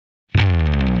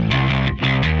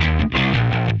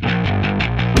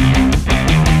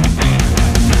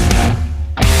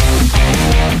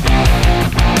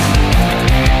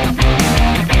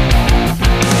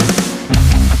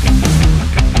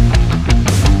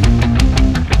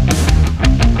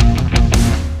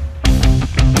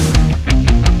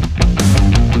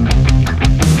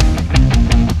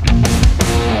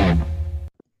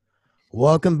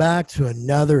Welcome back to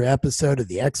another episode of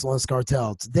the Excellence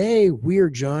Cartel. Today, we're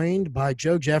joined by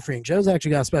Jeffery. And Joe's actually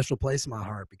got a special place in my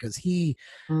heart because he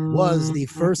was the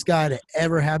first guy to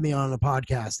ever have me on a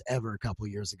podcast ever a couple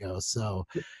of years ago. So,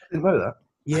 I didn't know that.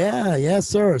 Yes,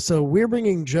 sir. So we're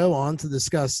bringing Joe on to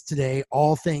discuss today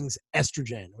all things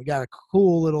estrogen. We got a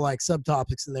cool little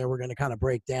subtopics in there we're going to kind of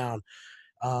break down.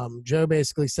 Joe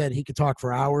basically said he could talk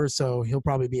for hours, so he'll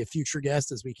probably be a future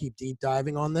guest as we keep deep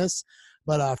diving on this.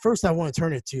 But first, I want to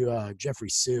turn it to Jeffery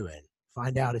Sue and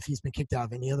find out if he's been kicked out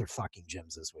of any other fucking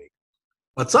gyms this week.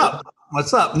 What's up?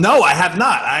 What's up? No, I have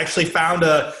not. I actually found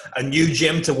a new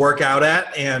gym to work out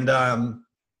at, and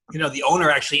the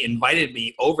owner actually invited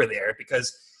me over there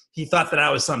because he thought that I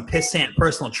was some pissant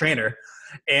personal trainer,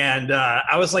 and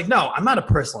I was like, no, I'm not a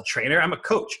personal trainer. I'm a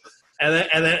coach.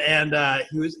 And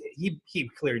he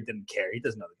clearly didn't care. He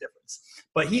doesn't know the difference.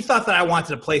 But he thought that I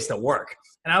wanted a place to work.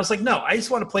 And I was like, no, I just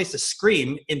want a place to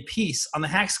scream in peace on the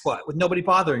hack squat with nobody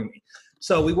bothering me.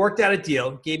 So we worked out a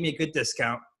deal, gave me a good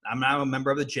discount. I'm now a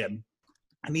member of the gym.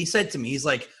 And he said to me, he's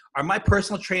like, are my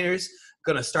personal trainers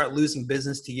going to start losing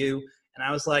business to you? And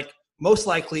I was like, most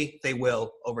likely they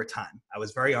will over time. I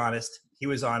was very honest. He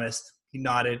was honest. He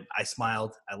nodded. I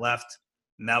smiled. I left.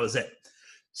 And that was it.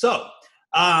 So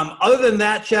other than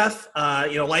that, Jeff,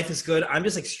 life is good. I'm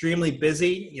just extremely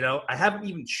busy. I haven't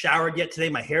even showered yet today.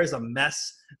 My hair is a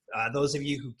mess. Those of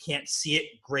you who can't see it,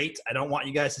 great. I don't want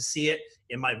you guys to see it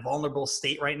in my vulnerable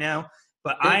state right now.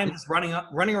 But I am just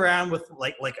running around with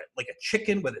like a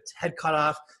chicken with its head cut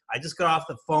off. I just got off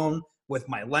the phone with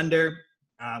my lender.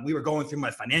 We were going through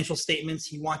my financial statements.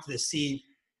 He wanted to see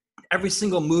every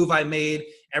single move I made,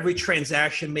 every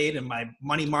transaction made in my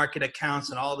money market accounts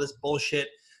and all this bullshit.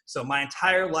 So my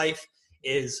entire life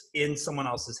is in someone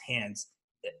else's hands,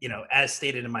 as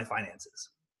stated in my finances.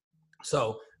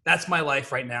 So that's my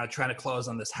life right now, trying to close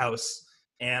on this house.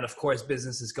 And of course,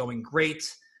 business is going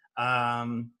great.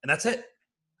 And that's it.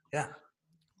 Yeah.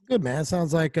 Good, man.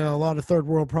 Sounds like a lot of third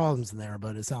world problems in there,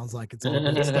 but it sounds like it's all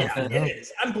good stuff. Yeah, it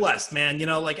is. I'm blessed, man.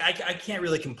 I can't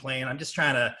really complain. I'm just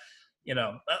trying to,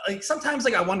 sometimes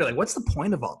I wonder, what's the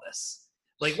point of all this?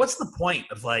 What's the point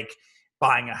of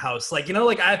buying a house? I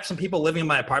have some people living in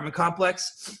my apartment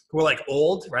complex who are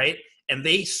old, right? And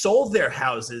they sold their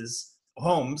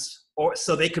homes,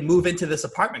 so they could move into this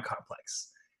apartment complex.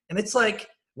 And it's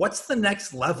what's the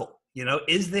next level?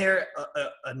 Is there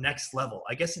a next level?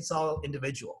 I guess it's all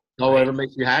individual. Oh, whatever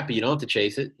makes you happy. You don't have to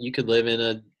chase it. You could live in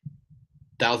a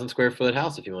 1,000 square foot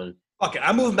house if you wanted. Okay,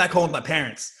 I'm moving back home with my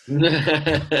parents.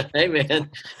 Hey,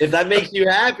 man, if that makes you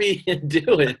happy,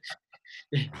 do it.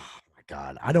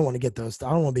 God, I don't want to get those. I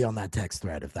don't want to be on that text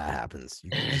thread if that happens.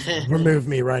 You can remove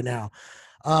me right now.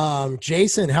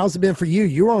 Jason, how's it been for you?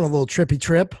 You were on a little trippy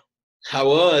trip. I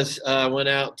was. I went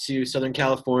out to Southern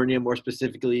California, more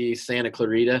specifically Santa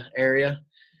Clarita area.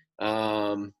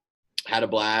 Had a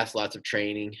blast, lots of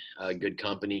training, good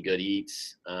company, good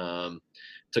eats.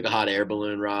 Took a hot air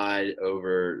balloon ride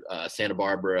over Santa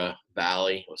Barbara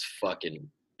Valley. It was fucking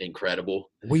incredible.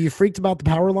 Were you freaked about the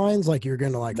power lines? You're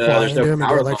going to fly into them and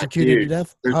get electrocuted to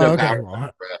death? There's no power line,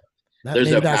 bro.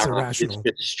 Maybe that's irrational.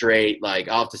 It's just straight, I'll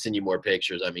have to send you more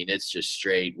pictures. I mean, it's just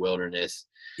straight wilderness.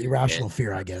 Irrational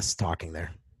fear, I guess, talking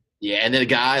there. Yeah, and the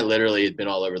guy literally had been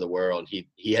all over the world.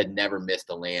 He had never missed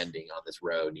a landing on this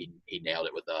road. He nailed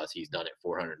it with us. He's done it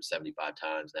 475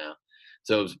 times now.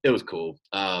 So it was cool.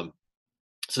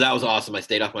 So that was awesome. I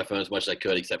stayed off my phone as much as I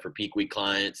could, except for peak week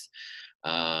clients.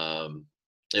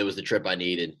 It was the trip I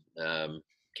needed.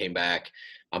 Came back.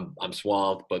 I'm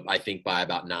swamped, but I think by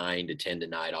about 9 to 10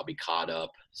 tonight, I'll be caught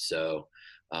up. So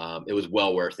it was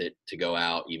well worth it to go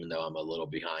out, even though I'm a little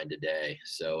behind today.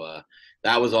 So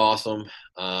that was awesome.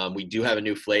 We do have a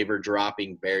new flavor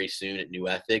dropping very soon at New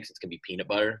Ethics. It's going to be peanut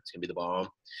butter. It's going to be the bomb.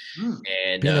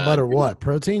 And peanut butter what?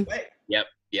 Protein? Yep.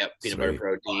 Peanut butter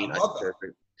protein. That's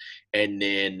perfect. And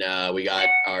then we got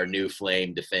our new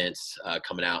Flame Defense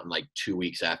coming out in 2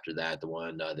 weeks after that, the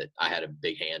one that I had a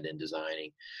big hand in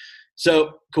designing.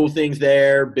 So cool things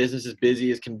there. Business is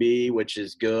busy as can be, which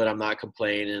is good. I'm not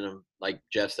complaining. I'm like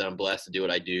Jeff said, I'm blessed to do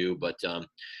what I do. But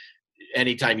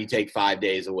anytime you take 5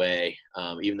 days away,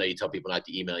 even though you tell people not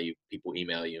to email you, people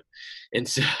email you. And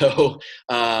so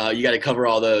you got to cover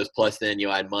all those. Plus then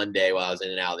I had Monday while I was in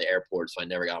and out of the airport, so I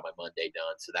never got my Monday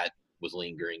done. So that was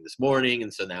lingering this morning,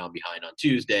 and so now I'm behind on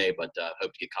Tuesday, but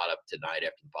hope to get caught up tonight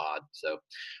after the pod. So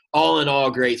all in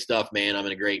all, great stuff, man. I'm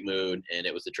in a great mood, and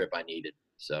it was the trip I needed.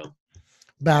 So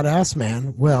badass,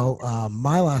 man. Well,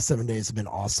 my last 7 days have been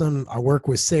awesome. I work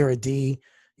with Sarah D,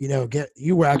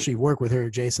 you will actually work with her,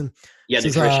 Jason. Yeah,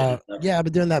 Since, nutrition. yeah, I've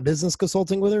been doing that business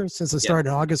consulting with her since I started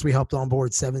in August. We helped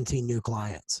onboard 17 new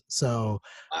clients. So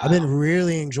I've been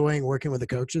really enjoying working with the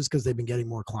coaches because they've been getting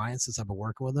more clients since I've been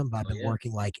working with them. But I've been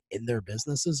working like in their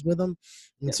businesses with them,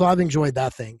 and so I've enjoyed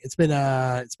that thing. It's been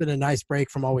a nice break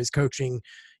from always coaching.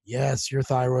 Yes, your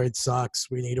thyroid sucks.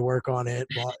 We need to work on it.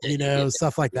 Well,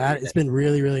 stuff like that. It's been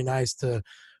really, really nice to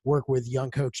work with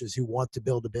young coaches who want to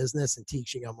build a business and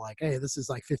teaching them like, hey, this is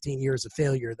like 15 years of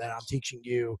failure that I'm teaching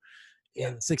you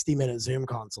in 60-minute Zoom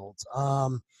consults.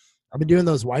 I've been doing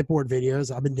those whiteboard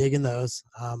videos. I've been digging those.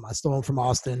 I stole them from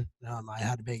Austin. I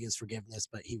had to beg his forgiveness,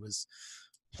 but he was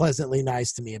pleasantly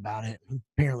nice to me about it. He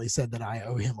apparently said that I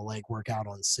owe him a leg workout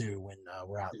on Sue when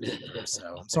we're out in Denver.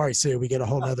 So I'm sorry, Sue. We get a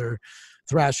whole nother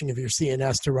thrashing of your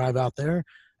CNS to arrive out there.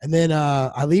 And then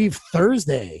I leave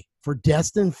Thursday for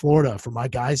Destin, Florida for my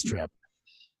guys trip.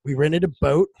 We rented a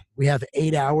boat. We have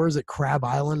 8 hours at Crab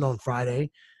Island on Friday.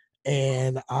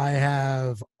 And I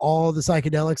have all the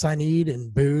psychedelics I need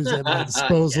and booze at my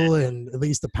disposal and at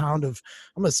least a pound of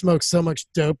 – I'm going to smoke so much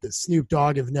dope that Snoop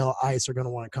Dogg and Vanilla Ice are going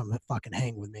to want to come fucking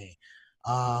hang with me.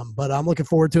 But I'm looking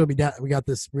forward to it. We got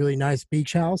this really nice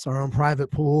beach house, our own private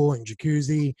pool and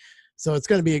jacuzzi. So it's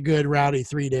going to be a good rowdy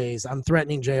 3 days. I'm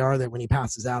threatening JR that when he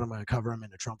passes out, I'm going to cover him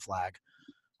in a Trump flag.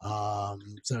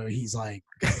 So he's like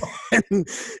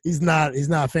he's not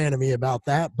a fan of me about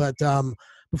that. But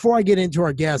before I get into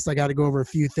our guests, I got to go over a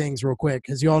few things real quick.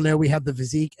 As you all know, we have the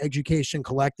Physique Education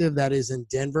Collective that is in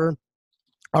Denver,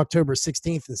 October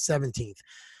 16th and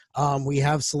 17th. We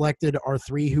have selected our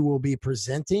 3 who will be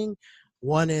presenting.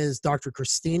 One is Dr.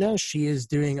 Christina. She is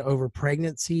doing over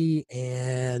pregnancy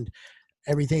and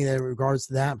everything that regards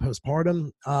to that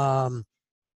postpartum.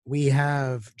 We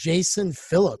have Jason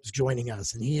Phillips joining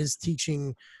us, and he is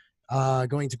teaching,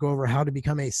 going to go over how to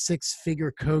become a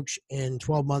 6-figure coach in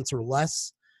 12 months or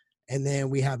less. And then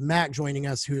we have Matt joining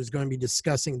us, who is going to be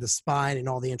discussing the spine and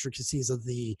all the intricacies of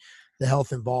the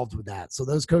health involved with that. So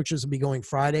those coaches will be going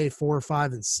Friday, 4,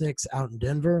 5, and 6 out in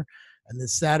Denver. And then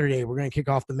Saturday, we're going to kick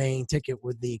off the main ticket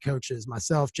with the coaches,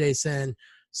 myself, Jason,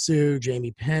 Sue,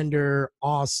 Jamie Pender,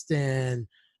 Austin,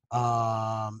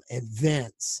 and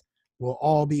Vince. Will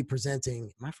all be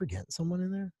presenting. Am I forgetting someone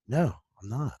in there? No, I'm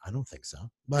not. I don't think so.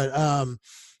 But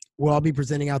we'll all be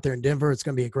presenting out there in Denver. It's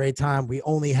going to be a great time. We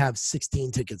only have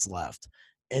 16 tickets left.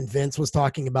 And Vince was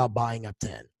talking about buying up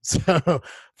 10 so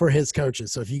for his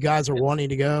coaches. So if you guys are wanting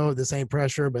to go, this ain't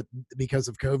pressure, but because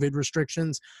of COVID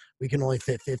restrictions, we can only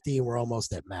fit 50 and we're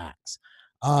almost at max.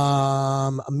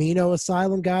 Amino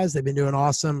Asylum, guys, they've been doing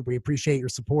awesome. We appreciate your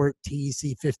support.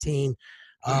 TEC 15.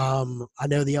 I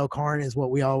know the Elk Horn is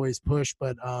what we always push,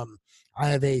 but I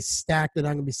have a stack that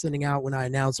I'm going to be sending out when I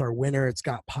announce our winner. It's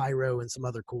got pyro and some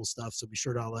other cool stuff, so be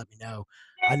sure to let me know.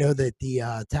 I know that the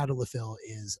Tadalafil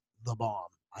is the bomb.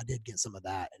 I did get some of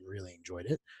that and really enjoyed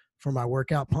it for my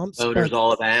workout pumps. Boners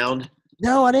all abound.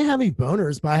 No, I didn't have any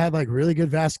boners, but I had like really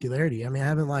good vascularity. I mean, I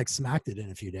haven't like smacked it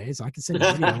in a few days. I can send you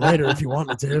a video later if you want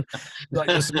me to. Like,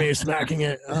 this is me smacking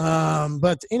it.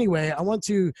 But anyway, I want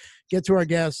to get to our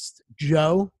guest,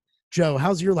 Joe. Joe,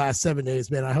 how's your last 7 days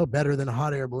been? I hope better than a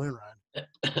hot air balloon ride.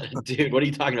 Dude, what are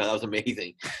you talking about? That was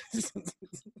amazing.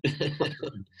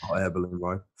 Hot air balloon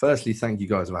ride. Firstly, thank you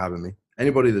guys for having me.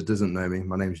 Anybody that doesn't know me,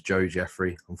 my name is Joe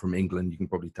Jeffery. I'm from England. You can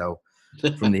probably tell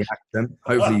from the accent.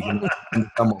 Hopefully you can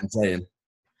understand what I'm saying.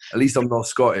 At least I'm not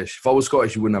Scottish. If I was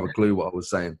Scottish, you wouldn't have a clue what I was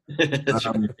saying.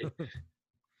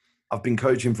 I've been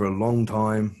coaching for a long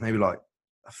time, maybe like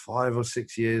 5 or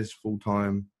 6 years full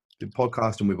time. Been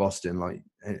podcasting with Austin. Like,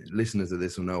 listeners of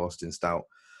this will know Austin Stout.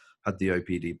 Had the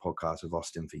OPD podcast with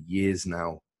Austin for years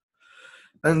now.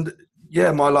 And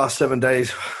yeah, my last 7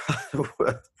 days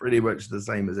were pretty much the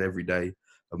same as every day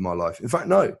of my life. In fact,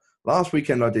 no, last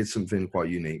weekend I did something quite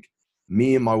unique.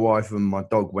 Me and my wife and my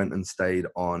dog went and stayed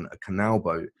on a canal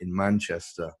boat in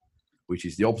Manchester, which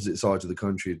is the opposite side of the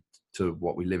country to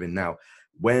what we live in now.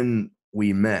 When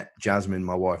we met, Jasmine,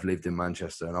 my wife, lived in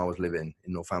Manchester and I was living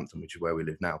in Northampton, which is where we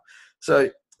live now. So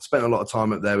spent a lot of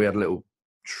time up there. We had a little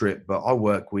trip, but I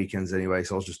work weekends anyway,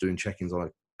 so I was just doing check-ins on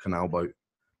a canal boat.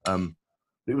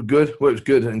 It was good. Well, it was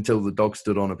good until the dog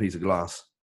stood on a piece of glass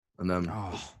and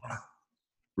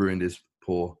ruined his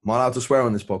paw. Am I allowed to swear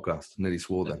on this podcast? Nearly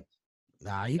swore then.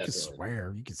 Nah, you can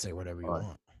swear. You can say whatever you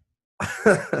want.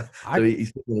 So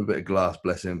he's taking a bit of glass,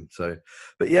 bless him. So,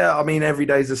 but yeah, I mean, every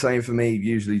day's the same for me.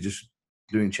 Usually just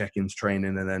doing check-ins,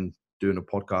 training, and then doing a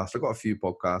podcast. I've got a few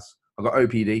podcasts. I've got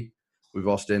OPD with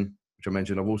Austin, which I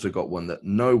mentioned. I've also got one that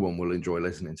no one will enjoy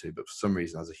listening to, but for some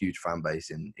reason has a huge fan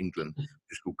base in England, which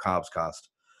is called Carbs Cast.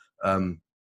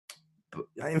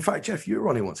 But in fact, Jeff, you were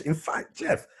on it once. In fact,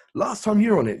 Jeff, last time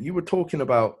you were on it, you were talking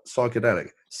about psychedelic.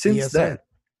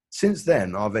 Since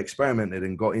then, I've experimented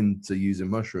and got into using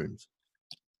mushrooms.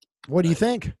 What do you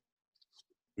think?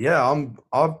 Yeah,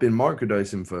 I've been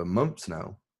microdosing for months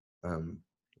now.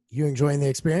 You enjoying the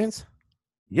experience?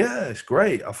 Yeah, it's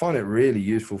great. I find it really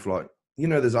useful for, like,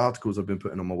 there's articles I've been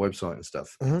putting on my website and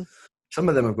stuff. Mm-hmm. Some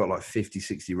of them have got like 50,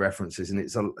 60 references, and it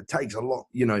takes a lot,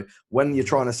 when you're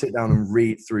trying to sit down and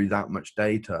read through that much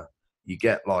data, you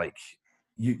get like,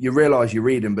 you realize you're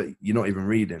reading, but you're not even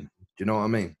reading. Do you know what I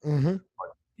mean? Mm-hmm.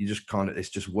 Like, you just it's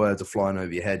just words are flying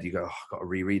over your head. You go, oh, I've got to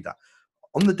reread that.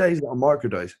 On the days that I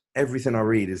microdose, everything I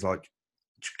read is like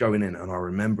just going in and I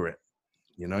remember it,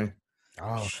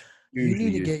 Oh, you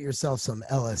need to get yourself some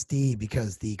LSD,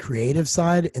 because the creative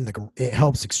side and it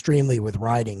helps extremely with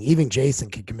writing. Even Jason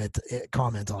can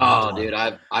comment on that. Oh, dude,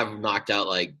 I've knocked out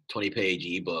like 20-page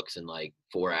ebooks in like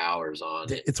 4 hours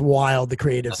on it. It's wild, the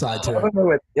creative side to it. I don't know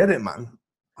where to get it, man.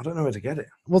 I don't know where to get it.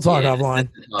 We'll talk offline.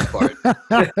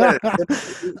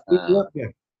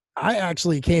 I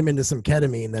actually came into some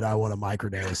ketamine that I want to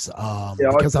microdose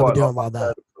because I've been doing a lot of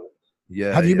that.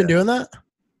 Yeah. Have you been doing that?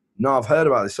 No, I've heard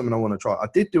about this. Something I want to try. I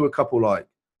did do a couple,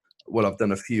 I've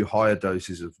done a few higher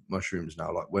doses of mushrooms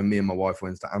now. Like when me and my wife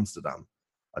went to Amsterdam,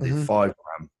 I did 5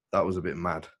 grams. That was a bit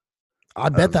mad. I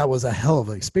bet that was a hell of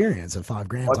an experience at 5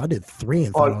 grams. I did 3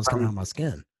 and thought I was coming out of my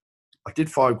skin. I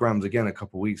did 5 grams again a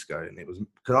couple of weeks ago, and it was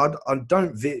because I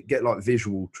don't get like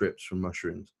visual trips from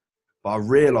mushrooms, but I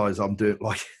realized I'm doing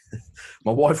like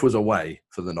my wife was away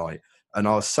for the night, and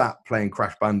I was sat playing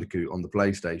Crash Bandicoot on the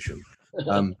PlayStation,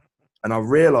 and I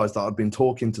realized that I'd been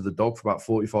talking to the dog for about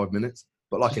 45 minutes,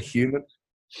 but like a human.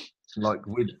 Like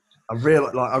I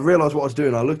realized what I was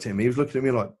doing. I looked at him. He was looking at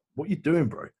me like, "What are you doing,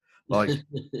 bro?" Like,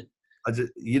 I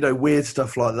just weird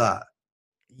stuff like that.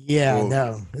 Yeah,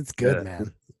 no, it's good,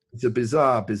 man. It's a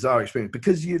bizarre experience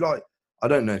because I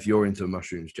don't know if you're into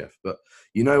mushrooms, Jeff, but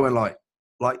when like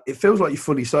it feels like you're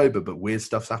fully sober, but weird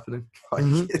stuff's happening. Like,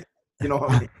 you know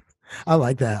what I mean? I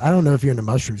like that. I don't know if you're into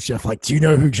mushrooms, Jeff. Like, do you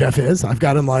know who Jeff is? I've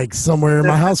got him like somewhere in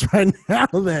my house right now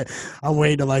that I'm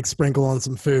waiting to like sprinkle on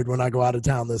some food when I go out of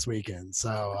town this weekend.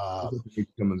 So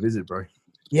come and visit, bro.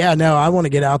 Yeah, no, I want to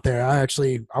get out there. I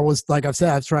was, like I've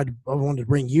said, I wanted to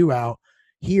bring you out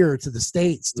here to the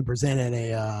States to present at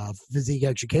a physique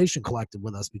education collective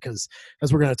with us, because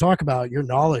as we're going to talk about, your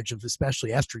knowledge of especially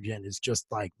estrogen is just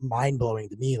like mind-blowing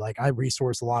to me. Like, I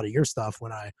resource a lot of your stuff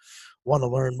when I want to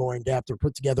learn more in depth or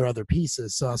put together other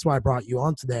pieces. So that's why I brought you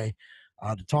on today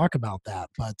to talk about that.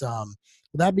 But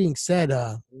with that being said,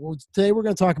 today we're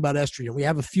going to talk about estrogen. We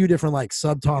have a few different like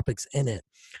subtopics in it.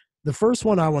 The first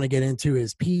one I want to get into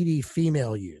is PED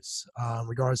female use in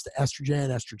regards to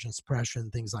estrogen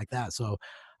suppression, things like that. So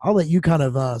I'll let you kind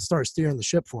of start steering the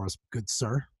ship for us, good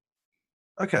sir.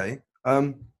 Okay.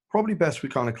 Probably best we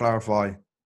kind of clarify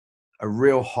a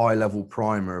real high level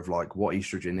primer of like what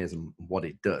estrogen is and what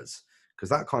it does, because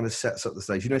that kind of sets up the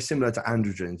stage. Similar to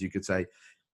androgens, you could say,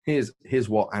 here's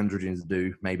what androgens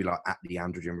do. Maybe like at the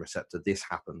androgen receptor, this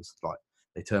happens. Like,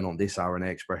 they turn on this RNA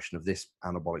expression of this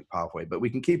anabolic pathway, but we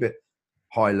can keep it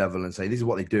high level and say this is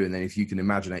what they do. And then if you can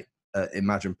imagine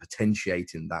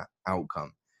potentiating that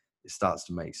outcome, it starts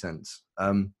to make sense.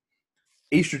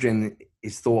 Estrogen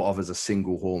is thought of as a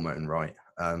single hormone, right?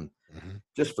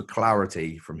 Just for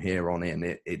clarity from here on in,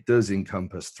 it does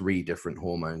encompass 3 different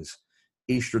hormones: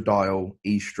 estradiol,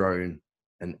 estrone,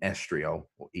 and estriol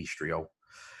or estriol.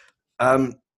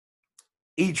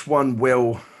 Each one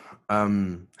will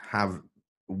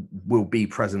be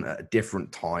present at a different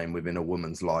time within a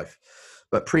woman's life.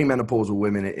 But premenopausal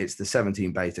women, it's the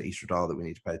 17-beta estradiol that we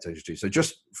need to pay attention to. So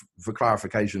just for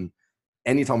clarification,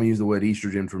 anytime we use the word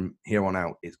estrogen from here on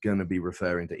out, it's going to be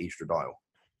referring to estradiol.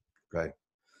 Okay.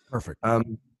 Perfect.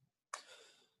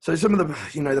 So some of the,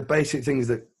 the basic things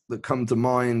that come to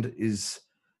mind is,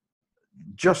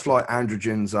 just like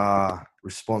androgens are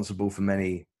responsible for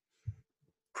many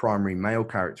primary male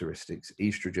characteristics,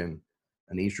 estrogen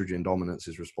and estrogen dominance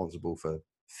is responsible for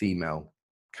female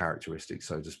characteristics,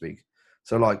 so to speak.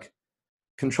 So like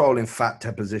controlling fat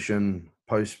deposition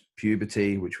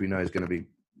post-puberty, which we know is going to be,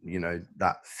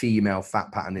 that female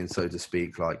fat patterning, so to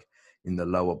speak, like in the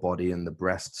lower body and the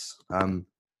breasts.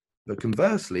 But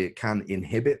conversely, it can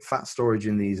inhibit fat storage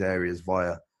in these areas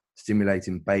via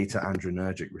stimulating beta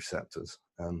adrenergic receptors.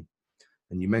 And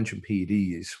you mentioned PED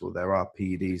use. Well, there are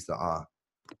PEDs that are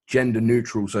gender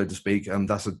neutral, so to speak.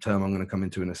 That's a term I'm going to come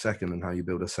into in a second, and how you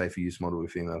build a safer use model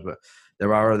with females. But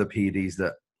there are other PEDs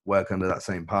that work under that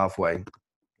same pathway.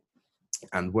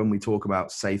 And when we talk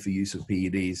about safer use of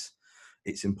PEDs,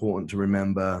 it's important to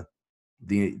remember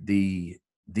the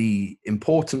the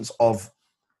importance of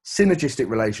synergistic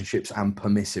relationships and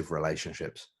permissive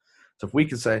relationships. So if we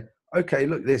could say, okay,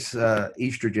 look, this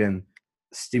estrogen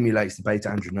stimulates the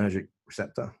beta-adrenergic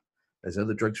receptor. There's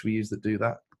other drugs we use that do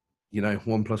that.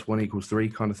 1 + 1 = 3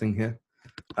 kind of thing here.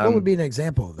 What would be an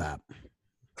example of that?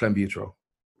 Clenbuterol.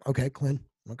 Okay, Clin.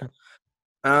 Okay.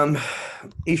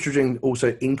 Estrogen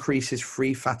also increases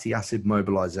free fatty acid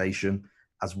mobilization,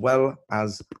 as well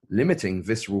as limiting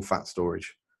visceral fat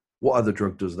storage. What other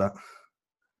drug does that?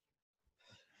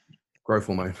 Growth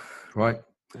hormone, right?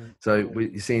 So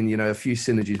we're seeing, a few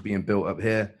synergies being built up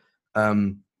here.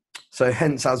 So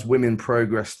hence, as women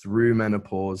progress through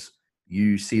menopause,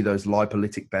 you see those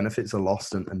lipolytic benefits are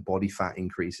lost and body fat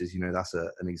increases. That's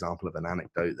an example of an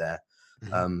anecdote there.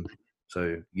 Mm-hmm.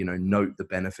 So, note the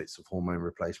benefits of hormone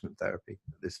replacement therapy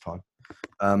at this time.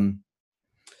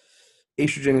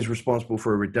 Estrogen is responsible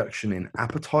for a reduction in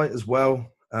appetite as well.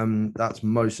 That's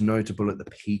most notable at the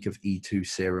peak of E2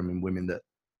 serum in women that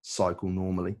cycle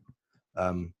normally.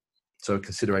 So a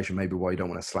consideration maybe why you don't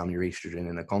want to slam your estrogen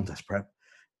in a contest prep.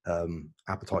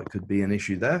 Appetite could be an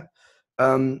issue there.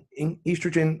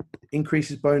 Estrogen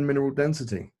increases bone mineral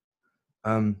density,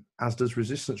 as does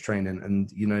resistance training. And,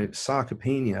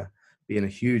 sarcopenia being a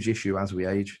huge issue as we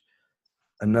age.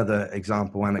 Another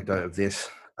anecdote of this,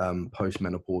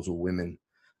 postmenopausal women,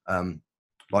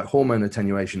 like hormone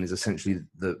attenuation is essentially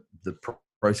the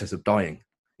process of dying.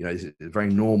 It's a very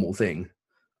normal thing,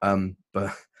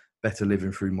 but better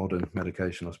living through modern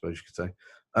medication, I suppose you could say.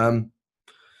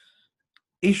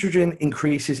 Estrogen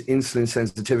increases insulin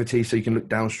sensitivity, so you can look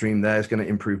downstream there. It's going to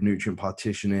improve nutrient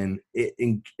partitioning. It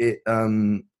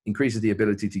increases the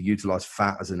ability to utilize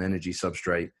fat as an energy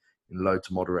substrate in low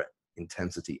to moderate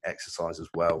intensity exercise as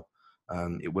well.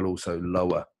 It will also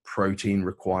lower protein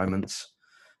requirements.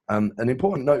 An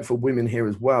important note for women here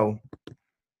as well,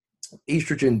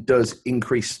 estrogen does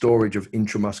increase storage of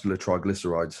intramuscular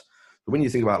triglycerides. But when you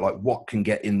think about like what can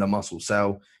get in the muscle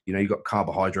cell, you've got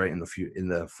carbohydrate in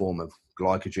the form of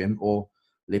glycogen, or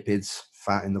lipids,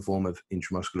 fat in the form of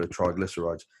intramuscular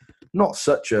triglycerides. Not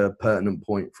such a pertinent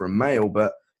point for a male,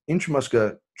 but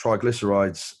intramuscular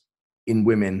triglycerides in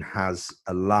women has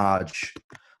a large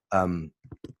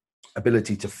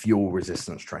ability to fuel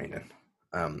resistance training.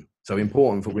 So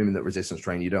important for women that resistance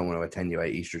train. You don't want to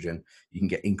attenuate estrogen. You can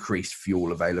get increased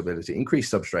fuel availability,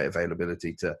 increased substrate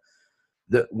availability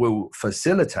that will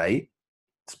facilitate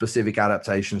specific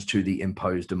adaptations to the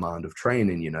imposed demand of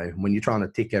training. When you're trying to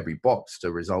tick every box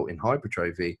to result in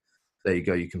hypertrophy, there you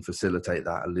go. You can facilitate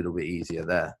that a little bit easier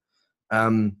there.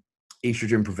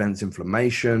 Estrogen prevents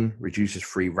inflammation, reduces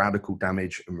free radical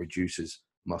damage, and reduces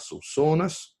muscle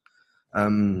soreness.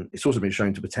 It's also been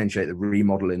shown to potentiate the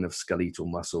remodeling of skeletal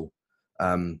muscle,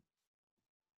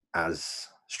 as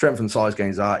strength and size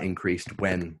gains are increased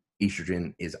when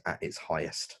estrogen is at its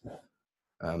highest.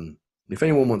 If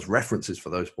anyone wants references for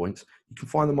those points, you can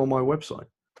find them on my website.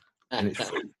 And it's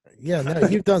free. Yeah, no,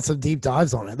 you've done some deep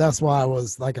dives on it. That's why I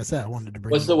wanted to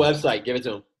bring. What's the website? Give it to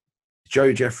them.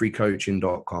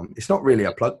 joejeffreycoaching.com. It's not really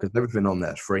a plug because everything on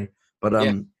there is free. But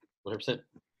 100%.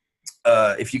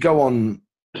 If you go on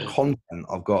content,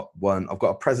 I've got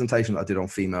a presentation that I did on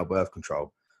female birth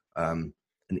control. And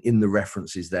in the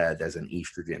references there's an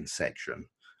estrogen section.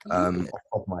 Off the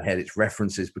top of my head, it's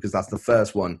references because that's the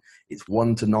first one. It's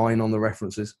 1 to 9 on the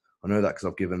references. I know that because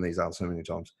I've given these out so many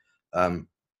times.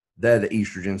 They're the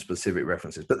estrogen specific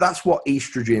references, but that's what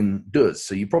estrogen does.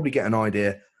 So you probably get an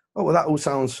idea. Oh, well, that all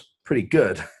sounds pretty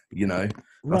good. Right.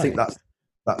 I think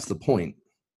that's the point.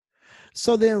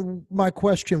 So then my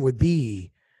question would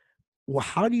be, well,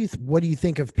 what do you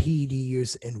think of PED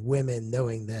use in women,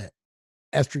 knowing that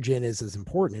estrogen is as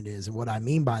important it is? And what I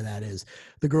mean by that is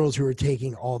the girls who are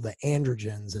taking all the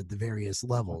androgens at the various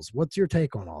levels. What's your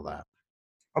take on all that?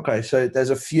 Okay, so there's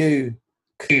a few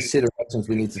considerations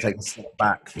we need to take a step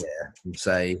back here and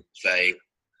say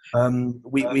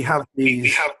we have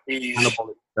these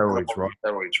anabolic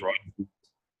steroids, right?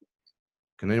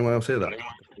 Can anyone else hear that?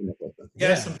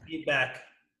 Yeah, some feedback.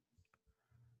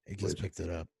 He just picked it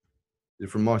up. Is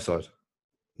it from my side?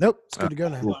 Nope, it's good to go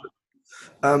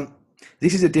now.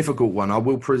 This is a difficult one.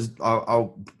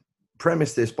 I'll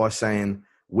premise this by saying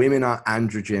women are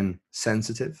androgen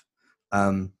sensitive.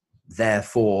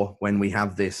 Therefore, when we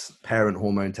have this parent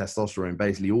hormone testosterone,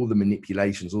 basically all the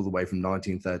manipulations all the way from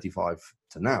 1935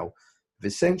 to now have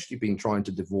essentially been trying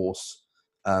to divorce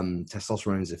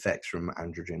testosterone's effects from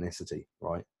androgenicity,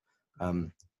 right?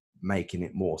 Making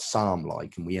it more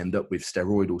SARM-like, and we end up with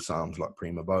steroidal SARMs like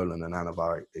primobolan and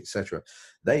anavar, etc.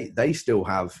 They still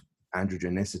have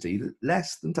androgenicity,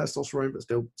 less than testosterone, but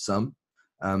still some.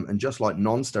 And just like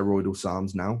non-steroidal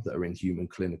SARMs now that are in human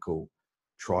clinical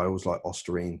trials like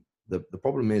Ostarine, the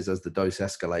problem is as the dose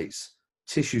escalates,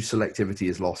 tissue selectivity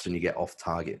is lost and you get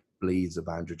off-target bleeds of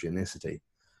androgenicity.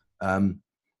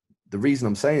 The reason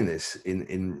I'm saying this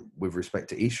in with respect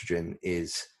to estrogen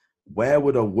is, where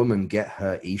would a woman get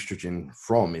her estrogen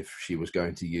from if she was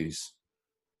going to use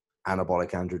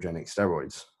anabolic androgenic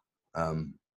steroids?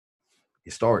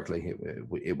 Historically,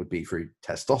 it would be through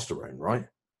testosterone, right?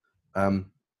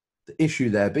 The issue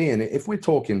there being, if we're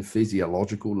talking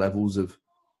physiological levels of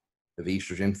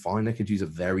estrogen, fine, they could use a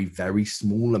very, very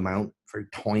small amount, very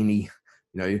tiny,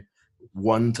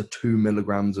 1 to 2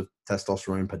 milligrams of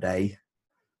testosterone per day.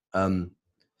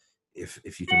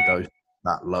 If you can dose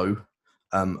that low,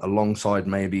 alongside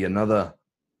maybe another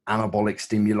anabolic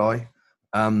stimuli.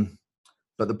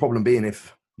 But the problem being,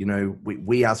 if,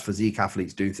 we as physique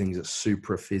athletes do things at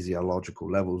super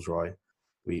physiological levels, right?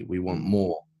 We want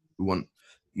more. We want,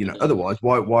 otherwise,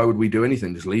 why would we do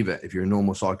anything? Just leave it. If you're a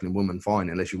normal cycling woman, fine,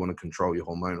 unless you want to control your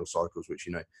hormonal cycles, which,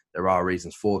 there are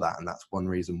reasons for that. And that's one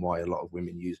reason why a lot of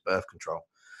women use birth control.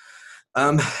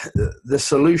 The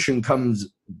solution comes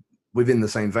within the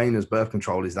same vein as birth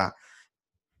control, is that,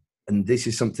 and this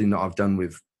is something that I've done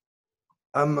with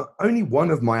only one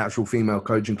of my actual female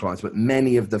coaching clients, but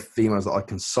many of the females that I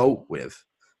consult with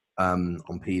on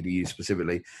PDU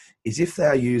specifically, is if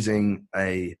they're using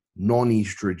a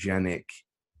non-estrogenic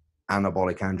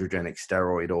anabolic androgenic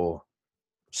steroid, or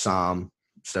SARM,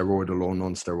 steroidal or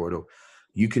non-steroidal,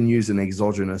 you can use an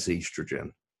exogenous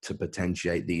estrogen to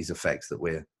potentiate these effects that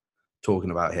we're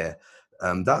talking about here.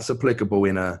 That's applicable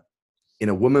in a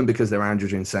woman because they're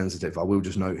androgen sensitive. I will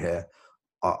just note here,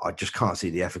 I just can't see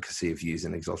the efficacy of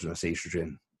using exogenous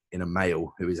estrogen in a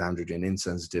male who is androgen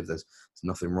insensitive. There's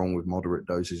nothing wrong with moderate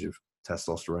dosage of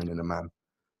testosterone in a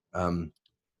man.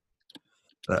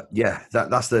 But yeah,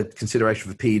 that's the consideration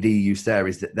for PED use there,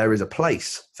 is that there is a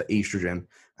place for estrogen.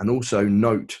 And also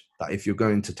note that if you're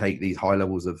going to take these high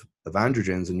levels of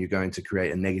androgens and you're going to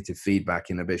create a negative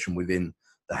feedback inhibition within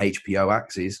the HPO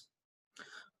axis,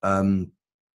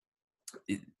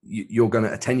 you're going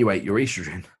to attenuate your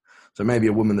estrogen. So maybe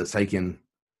a woman that's taking,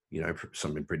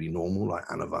 something pretty normal like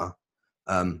Anavar,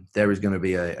 there is going to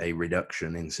be a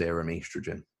reduction in serum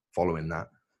estrogen following that,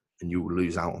 and you will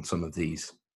lose out on some of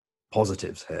these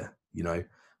positives here.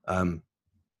 A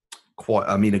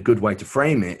good way to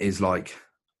frame it is like,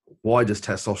 why does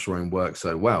testosterone work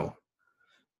so well?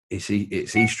 It's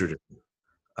estrogen.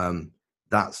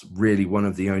 That's really one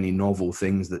of the only novel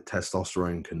things that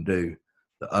testosterone can do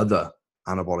that other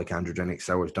anabolic androgenic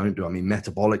steroids don't do. I mean,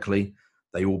 metabolically,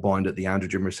 they all bind at the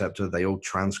androgen receptor. They all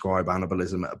transcribe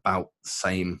anabolism at about the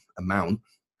same amount.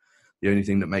 The only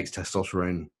thing that makes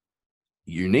testosterone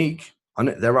unique, and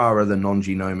there are other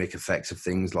non-genomic effects of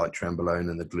things like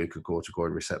trenbolone and the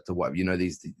glucocorticoid receptor, whatever,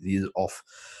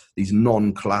 these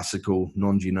non-classical,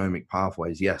 non-genomic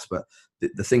pathways, yes, but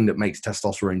the thing that makes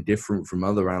testosterone different from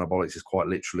other anabolics is quite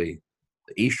literally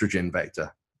the estrogen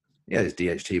vector. Yeah, it's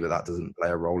DHT, but that doesn't play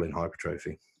a role in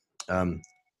hypertrophy.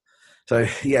 So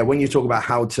yeah, when you talk about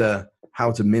how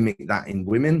to mimic that in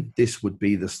women, this would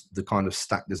be the kind of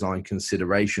stack design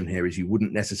consideration here, is you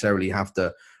wouldn't necessarily have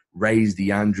to raise the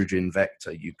androgen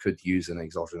vector. You could use an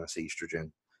exogenous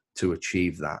estrogen to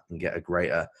achieve that and get a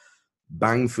greater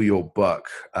bang for your buck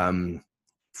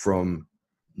from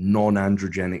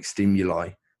non-androgenic stimuli.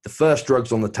 The first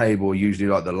drugs on the table are usually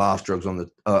like the last drugs on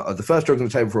the first drugs on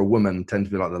the table for a woman tend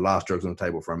to be like the last drugs on the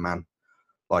table for a man.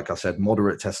 Like I said,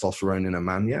 moderate testosterone in a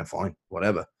man, yeah, fine,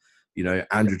 whatever.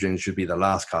 Androgen should be the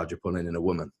last card you're putting in a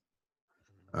woman.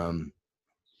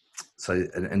 So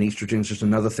an estrogen is just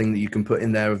another thing that you can put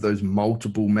in there of those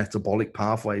multiple metabolic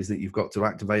pathways that you've got to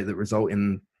activate that result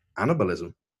in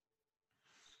anabolism.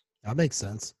 That makes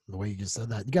sense, the way you just said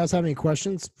that. You guys have any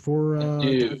questions for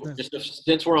just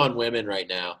since we're on women right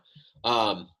now,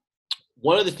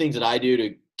 one of the things that I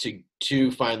do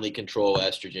to finally control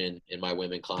estrogen in my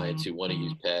women clients who want to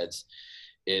use PEDs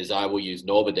is I will use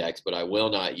Nolvadex, but I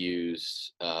will not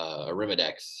use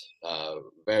Arimidex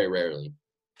very rarely.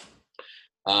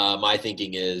 My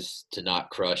thinking is to not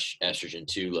crush estrogen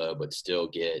too low, but still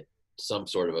get some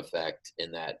sort of effect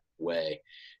in that way.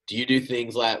 Do you do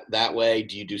things that way?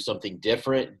 Do you do something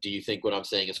different? Do you think what I'm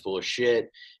saying is full of shit?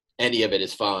 Any of it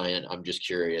is fine. I'm just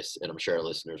curious, and I'm sure our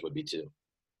listeners would be too.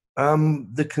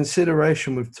 The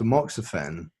consideration with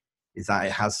tamoxifen is that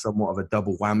it has somewhat of a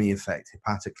double whammy effect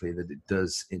hepatically, that it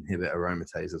does inhibit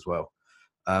aromatase as well.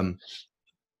 I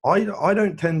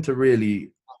don't tend to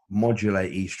really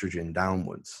modulate estrogen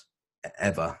downwards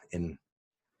ever in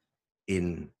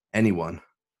anyone.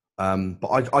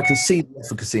 But I can see the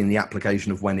efficacy in the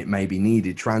application of when it may be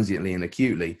needed transiently and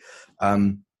acutely.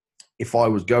 if I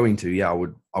was going to, yeah,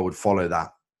 I would follow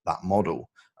that model.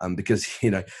 Because,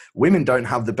 women don't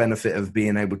have the benefit of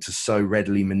being able to so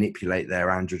readily manipulate their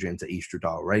androgen to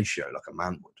estradiol ratio like a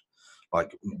man would.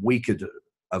 Like, we could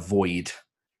avoid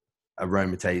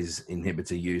aromatase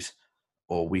inhibitor use,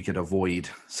 or we could avoid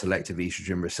selective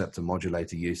estrogen receptor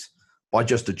modulator use by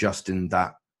just adjusting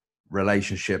that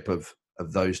relationship of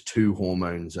those two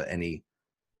hormones at any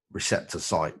receptor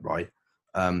site, right?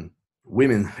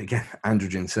 Women, again,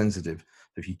 androgen sensitive.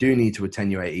 If you do need to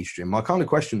attenuate estrogen, my kind of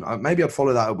question, maybe I'd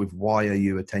follow that up with, why are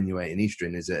you attenuating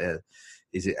estrogen? Is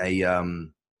it a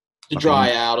to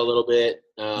dry out a little bit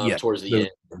towards the end?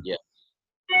 Yeah.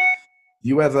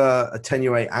 You ever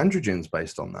attenuate androgens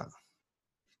based on that?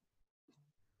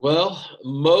 Well,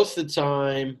 most of the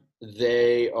time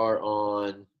they are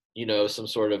on, some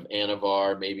sort of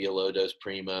Anavar, maybe a low dose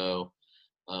Primo,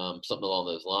 something along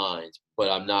those lines.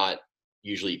 But I'm not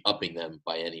usually upping them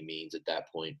by any means at that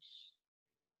point.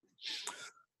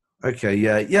 Okay,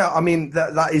 yeah. I mean,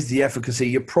 that is the efficacy.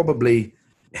 You're probably,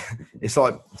 it's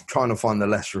like trying to find the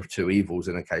lesser of two evils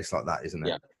in a case like that, isn't it?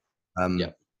 Yeah. I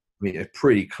mean, it's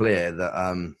pretty clear that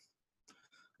I'm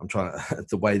trying to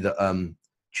the way that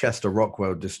Chester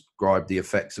Rockwell described the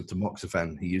effects of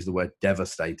tamoxifen. He used the word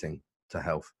devastating to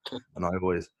health, and I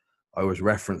always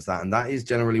reference that, and that is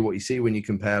generally what you see when you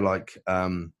compare, like,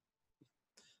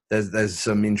 there's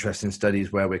some interesting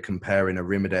studies where we're comparing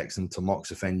arimidex and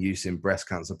tamoxifen use in breast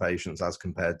cancer patients as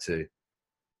compared to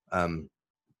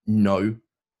no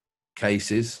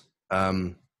cases.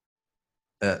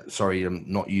 Sorry, I'm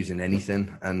not using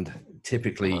anything, and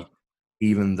typically,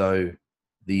 even though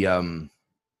the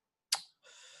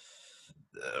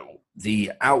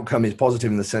outcome is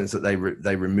positive in the sense that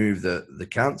they remove the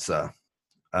cancer,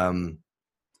 the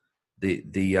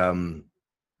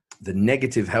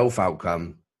negative health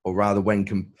outcome, or rather,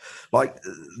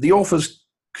 the authors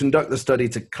conduct the study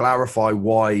to clarify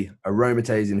why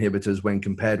aromatase inhibitors, when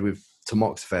compared with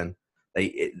tamoxifen,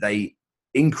 they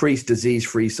increase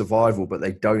disease-free survival, but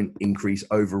they don't increase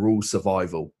overall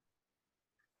survival.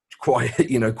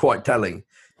 Quite telling.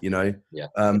 Yeah.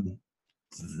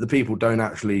 The people don't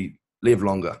actually live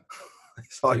longer.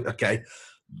 It's like, okay,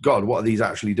 God, what are these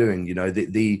actually doing?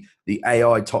 The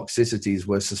AI toxicities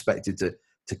were suspected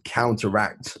to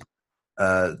counteract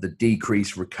the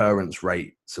decreased recurrence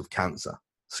rates of cancer.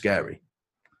 Scary.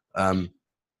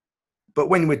 But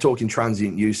when we're talking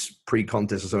transient use,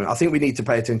 pre-contest or something, I think we need to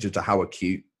pay attention to how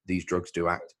acute these drugs do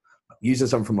act. Using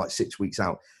something from like 6 weeks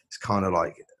out, it's kind of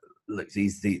like, look,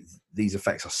 these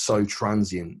effects are so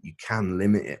transient, you can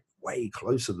limit it way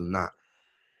closer than that,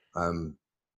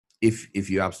 if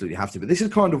you absolutely have to. But this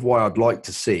is kind of why I'd like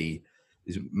to see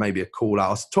is maybe a call out.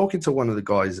 I was talking to one of the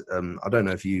guys. I don't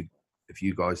know if you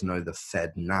guys know the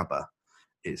Fed NABA.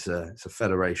 It's a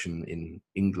federation in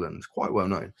England. It's quite well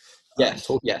known.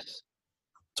 Yes. Yes.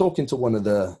 Talking to one of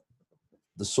the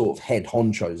sort of head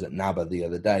honchos at NABA the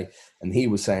other day, and he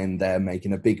was saying they're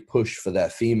making a big push for their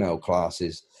female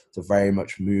classes to very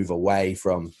much move away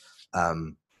from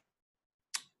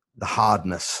the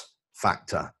hardness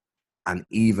factor and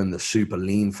even the super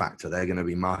lean factor. They're going to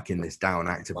be marking this down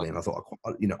actively, and I thought,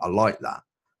 I like that.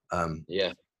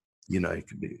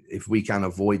 If we can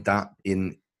avoid that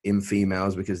in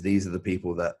females, because these are the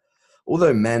people that,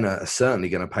 although men are certainly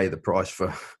going to pay the price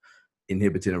for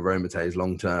inhibiting aromatase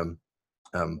long term,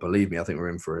 believe me, I think we're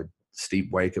in for a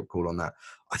steep wake up call on that.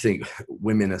 I think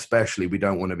women especially, we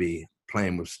don't want to be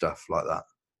playing with stuff like that.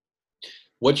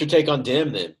 What's your take on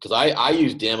DIM then? Because I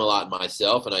use DIM a lot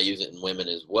myself, and I use it in women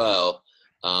as well.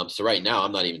 So right now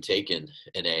I'm not even taking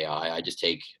an AI. I just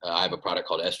take, I have a product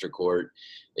called Estrogen.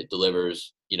 It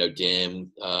delivers,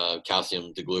 DIM,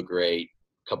 calcium deglucarate,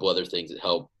 a couple other things that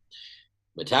help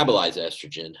metabolize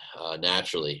estrogen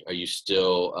naturally. Are you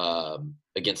still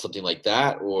against something like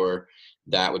that, or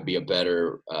that would be a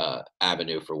better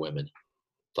avenue for women?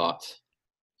 Thoughts?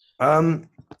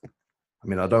 I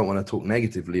mean, I don't want to talk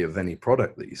negatively of any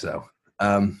product that you sell.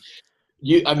 I'm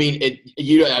sure you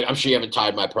haven't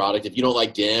tried my product. If you don't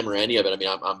like DIM or any of it,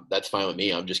 I'm that's fine with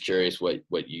me. I'm just curious what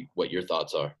your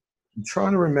thoughts are. I'm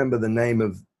trying to remember the name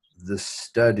of the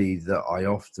study that I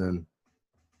often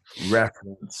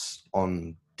reference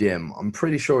on DIM. I'm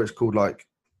pretty sure it's called like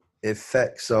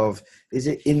effects of, is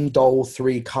it indole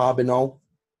 3-carbinol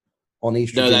on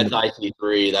estrogen? No, that's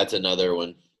IC3. That's another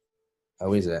one.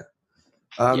 Oh, is it?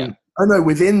 Yeah. Oh no,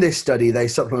 within this study, they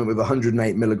supplement with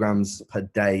 108 milligrams per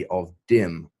day of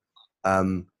DIM,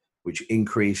 which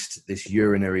increased this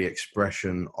urinary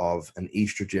expression of an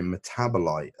estrogen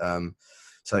metabolite.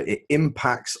 So it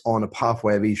impacts on a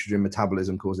pathway of estrogen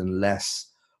metabolism, causing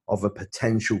less of a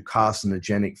potential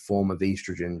carcinogenic form of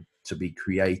estrogen to be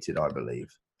created, I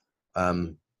believe.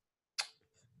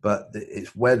 But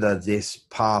it's whether this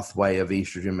pathway of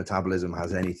estrogen metabolism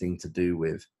has anything to do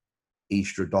with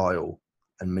estradiol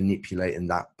and manipulating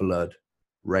that blood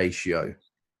ratio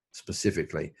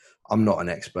specifically. I'm not an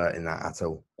expert in that at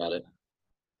all. Got it.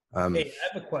 Hey,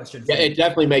 I have a question. Yeah, it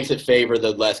definitely makes it favor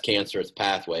the less cancerous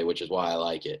pathway, which is why I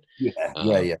like it.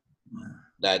 Yeah.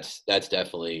 That's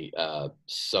definitely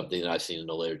something that I've seen in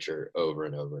the literature over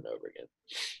and over and over again.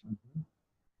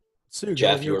 Sue,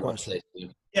 Jeff, your you question.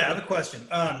 Yeah, I have a question.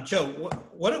 Joe,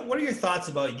 what are your thoughts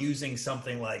about using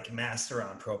something like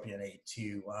Masteron propionate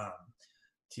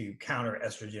to counter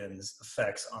estrogen's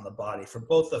effects on the body for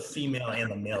both the female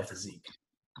and the male physique?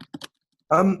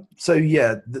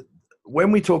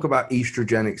 When we talk about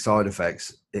estrogenic side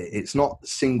effects, it's not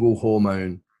single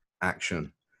hormone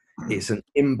action. It's an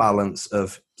imbalance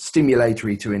of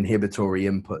stimulatory to inhibitory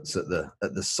inputs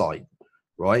at the site,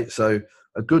 right? So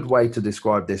a good way to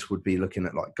describe this would be looking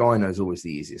at, like, gyno is always the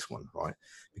easiest one, right?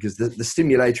 Because the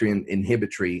stimulatory and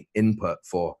inhibitory input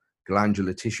for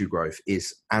glandular tissue growth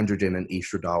is androgen and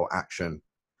estradiol action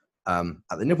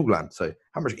at the nipple gland. So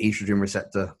how much estrogen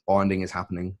receptor binding is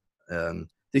happening?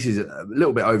 This is a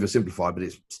little bit oversimplified, but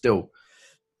it's still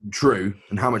true.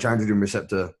 And how much androgen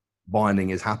receptor binding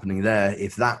is happening there?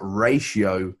 If that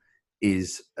ratio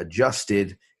is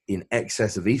adjusted in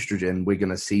excess of estrogen, we're going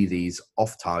to see these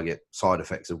off-target side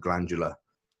effects of glandular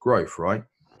growth, right?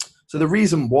 So the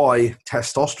reason why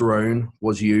testosterone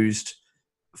was used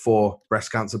for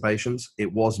breast cancer patients,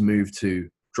 it was moved to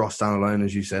drostanolone,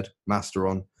 as you said,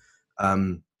 Masteron,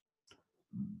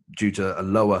 due to a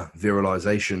lower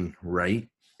virilization rate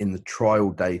in the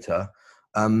trial data.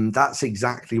 That's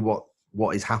exactly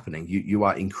what is happening. You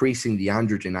are increasing the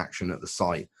androgen action at the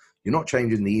site. You're not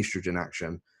changing the estrogen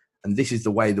action. And this is the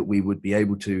way that we would be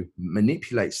able to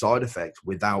manipulate side effects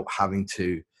without having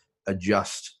to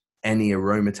adjust any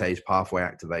aromatase pathway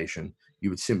activation. You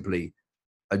would simply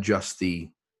adjust the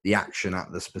action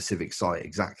at the specific site,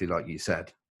 exactly like you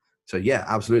said. So yeah,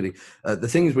 absolutely. The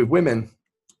thing is with women,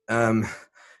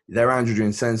 they're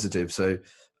androgen sensitive. So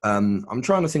I'm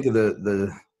trying to think of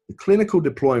the clinical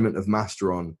deployment of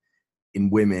Masteron in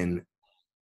women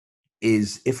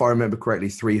is, if I remember correctly,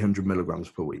 300 milligrams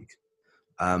per week.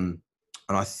 And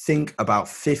I think about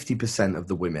 50% of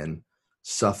the women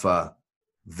suffer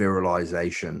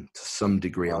virilization to some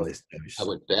degree on this dose. I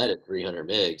would bet at 300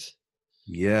 mgs.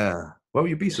 Yeah. Well,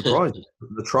 you'd be surprised.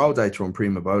 The trial data on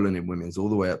primobolan in women is all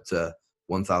the way up to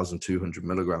 1,200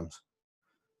 milligrams.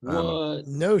 What?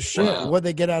 No shit. Wow. What'd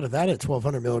they get out of that at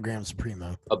 1,200 milligrams of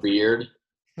Primo? A beard.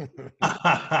 Well,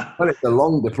 it's a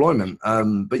long deployment,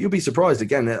 but you'll be surprised.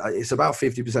 Again, it's about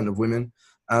 50% of women.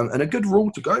 And a good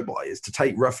rule to go by is to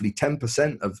take roughly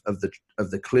 10% of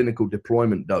the clinical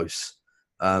deployment dose,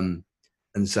 and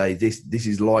say this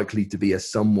is likely to be a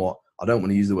somewhat, I don't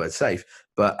want to use the word safe,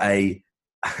 but a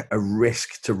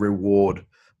risk to reward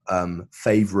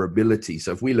favorability.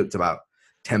 So if we looked about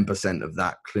 10% of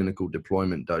that clinical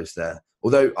deployment dose there,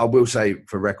 although I will say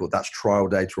for record, that's trial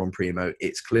data on Primo.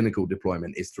 Its clinical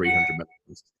deployment is 300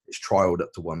 milligrams. It's trialed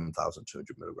up to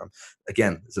 1,200 milligrams.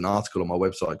 Again, there's an article on my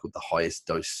website called The Highest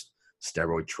Dose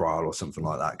Steroid Trial or something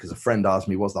like that, because a friend asked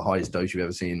me, what's the highest dose you've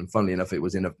ever seen? And funnily enough, it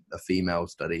was in a female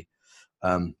study,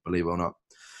 believe it or not.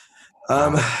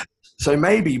 So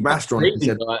maybe Masteron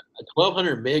said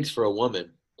 1,200 mgs for a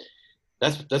woman.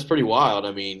 That's pretty wild.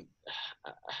 I mean,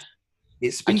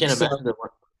 it speaks, I can't imagine there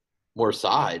were more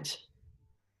sides.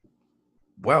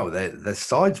 Well, their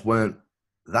sides weren't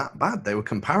that bad. They were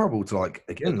comparable to, like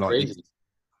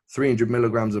 300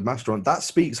 milligrams of Masteron. That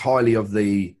speaks highly of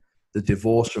the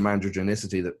divorce from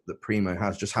androgenicity that Primo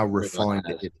has, just how refined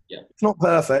it is. Yeah. It's not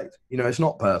perfect. It's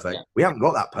not perfect. Yeah. We haven't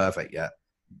got that perfect yet.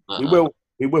 We will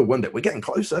one day. We're getting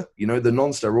closer. The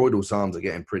non-steroidal SARMs are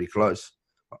getting pretty close.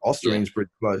 Ostarine's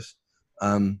pretty close.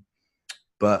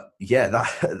 But yeah,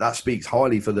 that speaks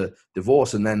highly for the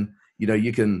divorce. And then,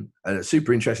 you can, a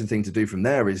super interesting thing to do from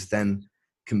there is then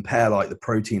compare like the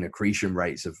protein accretion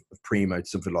rates of Primo to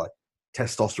something like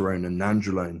testosterone and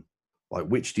nandrolone. Like,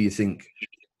 which do you think,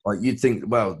 like, you'd think,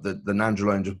 well, the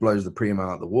nandrolone just blows the Primo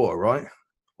out of the water, right?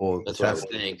 Or that's what I would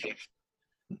think.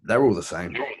 They're all the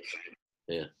same.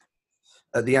 Yeah.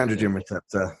 At the androgen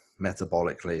receptor,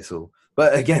 metabolically, so.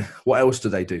 But again, what else do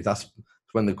they do? That's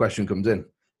when the question comes in,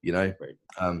 Right.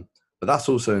 But that's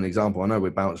also an example. I know we're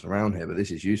bouncing around here, but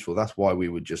this is useful. That's why we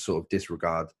would just sort of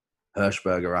disregard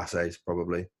Hirschberger assays,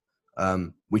 probably,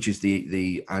 which is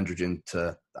the androgenic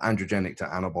to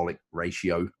anabolic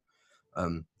ratio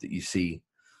that you see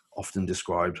often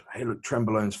described. Hey, look,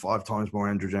 Trenbolone's 5 times more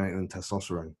androgenic than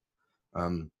testosterone.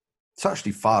 It's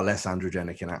actually far less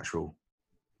androgenic in actual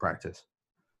practice.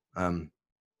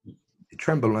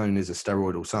 Trenbolone is a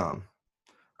steroidal SARM.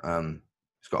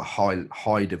 It's got a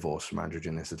high divorce from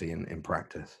androgenicity in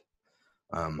practice.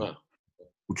 Well,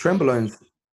 Trenbolone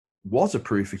was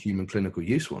approved for human clinical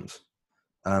use once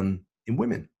in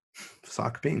women for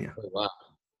sarcopenia. Oh, wow.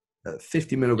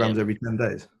 50 milligrams every 10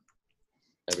 days.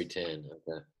 Every 10,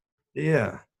 okay.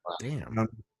 Yeah. Wow. Damn.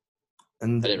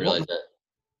 And I didn't realize that.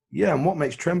 Yeah, and what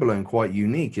makes Trenbolone quite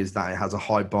unique is that it has a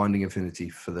high binding affinity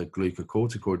for the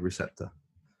glucocorticoid receptor.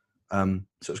 So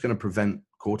it's going to prevent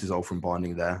cortisol from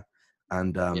binding there.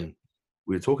 And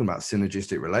we were talking about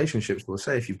synergistic relationships. We'll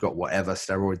say if you've got whatever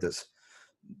steroid that's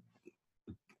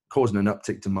causing an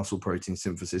uptick to muscle protein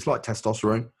synthesis, like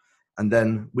testosterone, and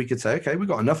then we could say, okay, we've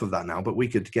got enough of that now, but we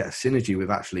could get a synergy with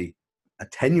actually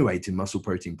attenuating muscle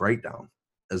protein breakdown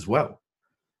as well.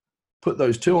 Put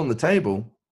those two on the table,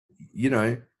 you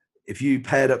know, if you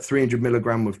paired up 300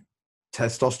 milligram of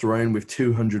testosterone with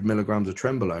 200 milligrams of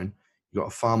Trenbolone, you got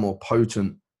a far more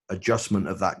potent adjustment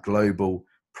of that global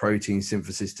protein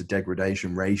synthesis to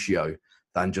degradation ratio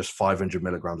than just 500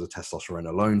 milligrams of testosterone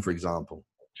alone, for example.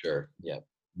 Sure. Yeah.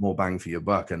 More bang for your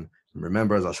buck. And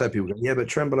remember, as I said, people go, yeah, but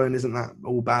Trenbolone isn't that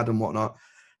all bad and whatnot.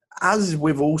 As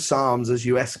with all SARMs, as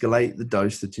you escalate the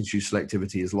dose, the tissue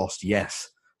selectivity is lost, yes.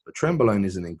 But Trenbolone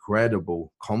is an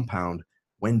incredible compound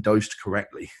when dosed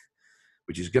correctly,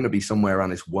 which is going to be somewhere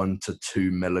around this 1 to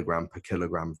 2 milligram per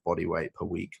kilogram of body weight per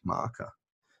week marker.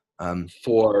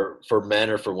 For men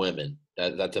or for women?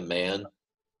 That's a man?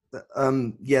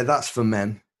 Yeah, that's for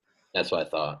men. That's what I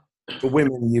thought. For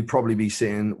women, you'd probably be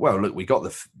seeing, well, look, we got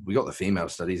the female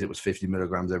studies. It was 50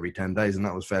 milligrams every 10 days, and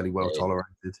that was fairly well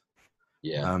tolerated.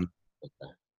 Yeah.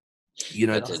 Okay. You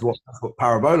know, that's what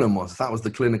Parabolin was. That was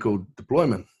the clinical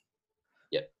deployment.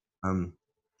 Yep.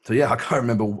 So yeah, I can't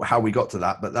remember how we got to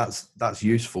that, but that's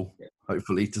useful,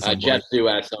 hopefully, to somebody. Jeff do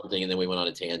ask something, and then we went on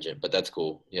a tangent, but that's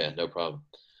cool. Yeah, no problem.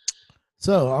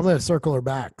 So I'm going to circle her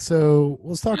back. So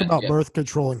let's talk about birth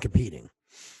control and competing.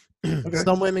 Okay.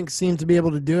 Some women seem to be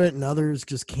able to do it and others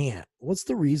just can't. What's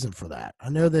the reason for that? I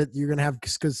know that you're going to have,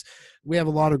 because we have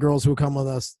a lot of girls who come with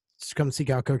us to come seek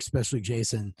out coach, especially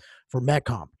Jason, for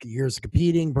Metcomp. Years of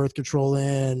competing, birth control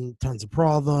in, tons of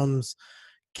problems,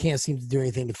 can't seem to do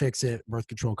anything to fix it. Birth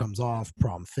control comes off,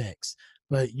 problem fixed.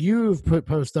 But you've put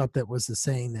post up that was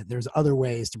saying that there's other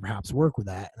ways to perhaps work with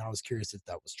that. And I was curious if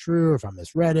that was true, if I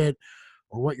misread it,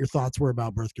 or what your thoughts were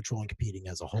about birth control and competing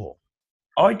as a whole.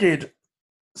 I did.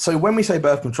 So when we say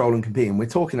birth control and competing, we're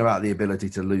talking about the ability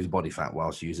to lose body fat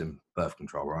whilst using birth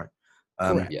control, right?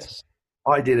 Correct. Yes.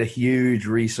 I did a huge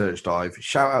research dive.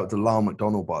 Shout out to Lyle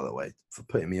McDonald, by the way, for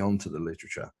putting me onto the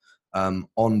literature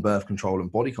on birth control and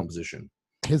body composition.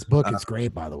 His book is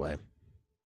great, by the way.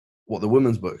 What, the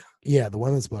women's book? Yeah, the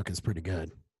women's book is pretty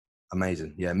good.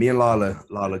 Amazing. Yeah, me and Lyle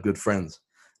are good friends,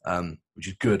 which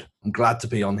is good. I'm glad to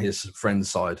be on his friend's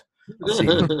side. I've seen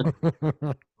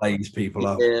him lays people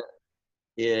up.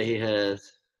 Yeah, he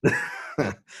has.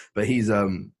 But he's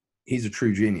a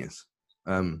true genius.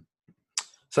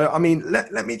 So, I mean,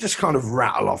 let me just kind of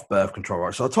rattle off birth control,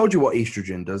 right? So I told you what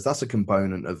estrogen does. That's a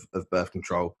component of birth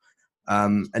control.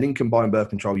 And in combined birth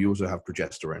control, you also have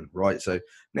progesterone, right? So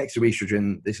next to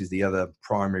estrogen, this is the other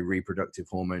primary reproductive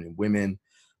hormone in women.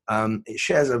 It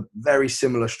shares a very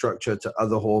similar structure to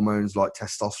other hormones like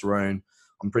testosterone.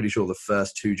 I'm pretty sure the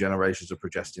first 2 generations of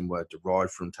progestin were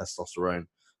derived from testosterone.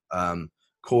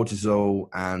 Cortisol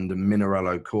and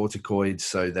mineralocorticoids.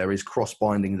 So there is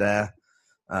cross-binding there.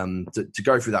 To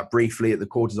go through that briefly, at the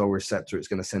cortisol receptor, it's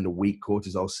going to send a weak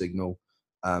cortisol signal,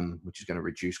 which is going to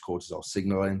reduce cortisol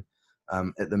signaling.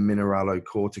 At the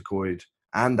mineralocorticoid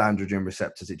and androgen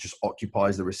receptors, it just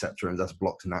occupies the receptor and thus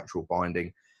blocks natural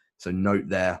binding. So note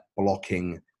there,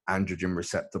 blocking androgen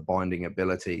receptor binding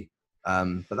ability.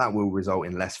 But that will result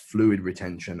in less fluid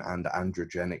retention and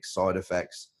androgenic side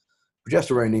effects.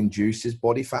 Progesterone induces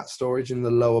body fat storage in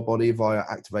the lower body via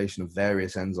activation of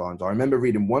various enzymes. I remember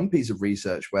reading one piece of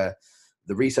research where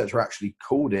the researcher actually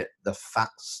called it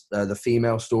the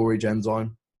female storage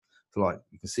enzyme. So, like,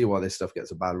 you can see why this stuff gets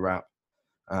a bad rap.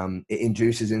 It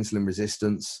induces insulin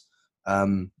resistance,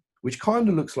 which kind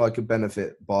of looks like a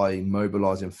benefit by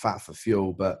mobilizing fat for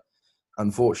fuel. But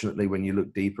unfortunately, when you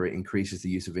look deeper, it increases the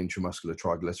use of intramuscular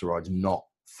triglycerides, not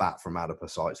fat from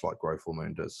adipocytes like growth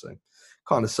hormone does. So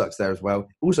kind of sucks there as well.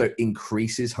 Also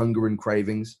increases hunger and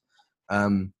cravings.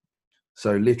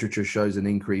 So literature shows an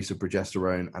increase of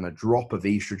progesterone and a drop of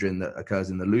estrogen that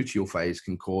occurs in the luteal phase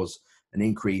can cause an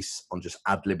increase on just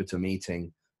ad libitum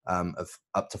eating of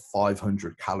up to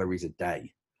 500 calories a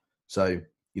day. So,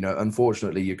 you know,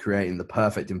 unfortunately, you're creating the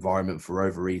perfect environment for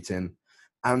overeating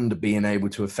and being able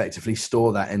to effectively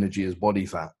store that energy as body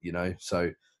fat, you know.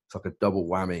 So It's like a double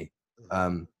whammy.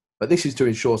 But this is to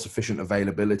ensure sufficient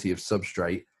availability of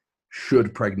substrate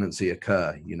should pregnancy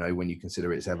occur, when you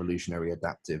consider its evolutionary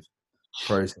adaptive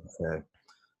process there.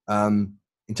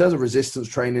 In terms of resistance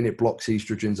training, it blocks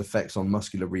estrogen's effects on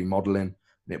muscular remodeling,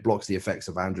 and it blocks the effects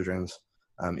of androgens.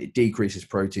 It decreases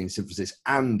protein synthesis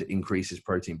and increases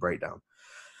protein breakdown.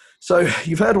 So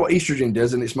you've heard what estrogen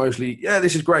does, and it's mostly,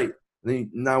 this is great.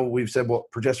 Now we've said what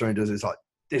progesterone does. It's like,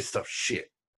 this stuff's shit.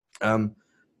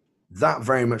 That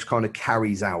very much kind of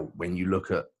carries out when you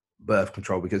look at birth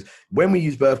control, because when we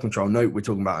use birth control, note we're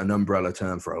talking about an umbrella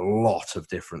term for a lot of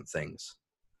different things.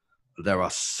 There are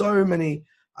so many.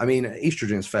 I mean,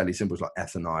 estrogen is fairly simple. It's like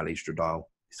ethinyl, estradiol.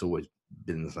 It's always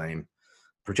been the same.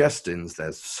 Progestins,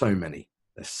 there's so many.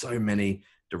 There's so many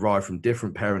derived from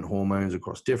different parent hormones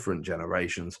across different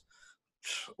generations,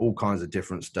 all kinds of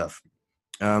different stuff.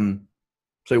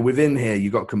 So within here,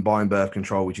 you've got combined birth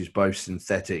control, which is both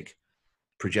synthetic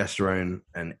progesterone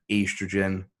and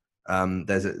estrogen.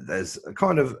 There's a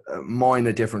kind of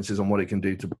minor differences on what it can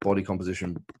do to body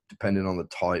composition depending on the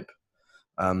type.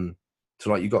 So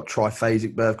like you've got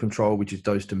triphasic birth control, which is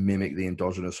dosed to mimic the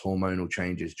endogenous hormonal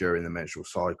changes during the menstrual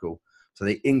cycle. So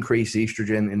they increase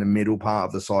estrogen in the middle part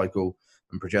of the cycle,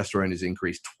 and progesterone is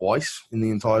increased twice in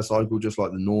the entire cycle, just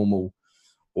like the normal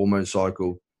hormone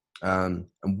cycle. And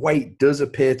weight does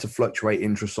appear to fluctuate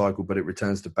intracycle, but it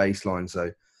returns to baseline.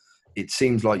 So it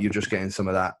seems like you're just getting some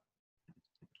of that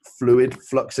fluid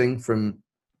fluxing from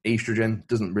estrogen.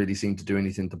 Doesn't really seem to do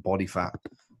anything to body fat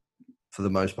for the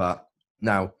most part.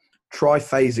 Now,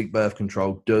 triphasic birth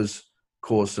control does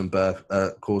cause some birth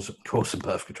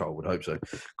control. Would hope so.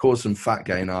 Cause some fat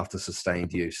gain after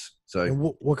sustained use. So, and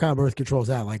what kind of birth control is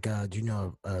that? Like, do you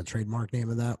know a trademark name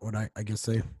of that? What I guess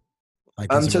say?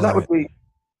 Like, so that would be.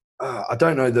 I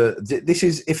don't know. This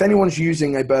is if anyone's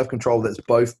using a birth control that's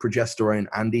both progesterone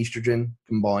and estrogen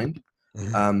combined,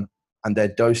 and they're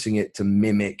dosing it to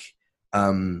mimic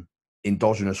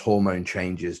endogenous hormone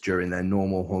changes during their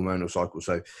normal hormonal cycle.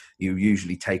 So you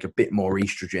usually take a bit more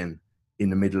estrogen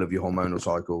in the middle of your hormonal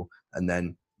cycle, and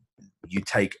then you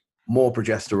take more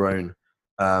progesterone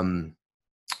on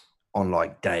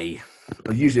like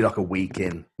usually like a week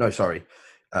in. No, sorry.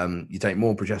 You take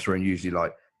more progesterone usually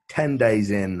like 10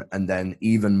 days in, and then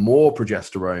even more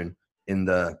progesterone in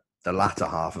the latter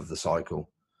half of the cycle.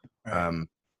 Right.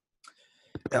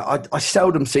 I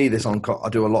seldom see this I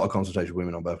do a lot of consultation with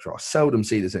women on birth control. I seldom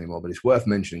see this anymore, but it's worth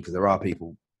mentioning because there are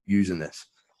people using this.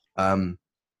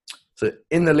 So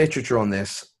in the literature on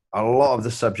this, a lot of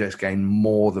the subjects gain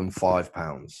more than 5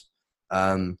 pounds.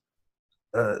 The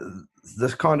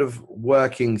kind of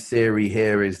working theory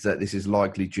here is that this is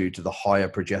likely due to the higher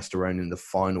progesterone in the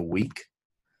final week,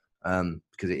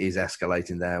 because it is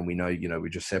escalating there. And we know, we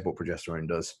just said what progesterone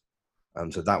does.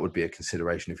 So that would be a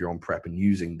consideration if you're on PrEP and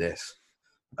using this.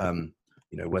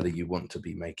 Whether you want to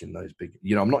be making those big,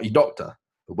 I'm not your doctor,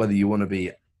 but whether you want to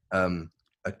be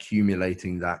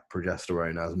accumulating that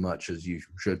progesterone as much as you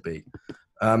should be.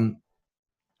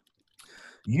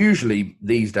 Usually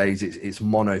these days it's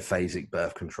monophasic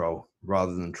birth control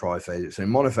rather than triphasic. So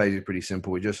monophasic is pretty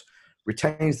simple. It just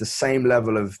retains the same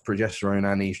level of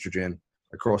progesterone and estrogen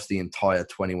across the entire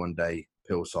 21-day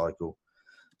pill cycle.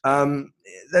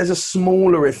 There's a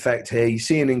smaller effect here. You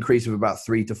see an increase of about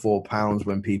 3 to 4 pounds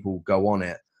when people go on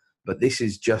it, but this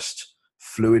is just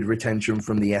fluid retention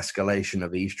from the escalation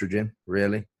of estrogen,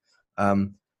 really.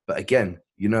 But again,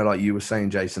 like you were saying,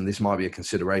 Jason, this might be a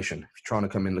consideration. If you're trying to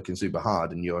come in looking super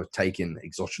hard and you're taking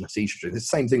exogenous estrogen, it's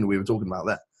the same thing that we were talking about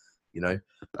there.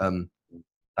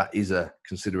 That is a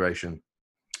consideration.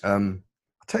 I'll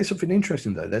tell you something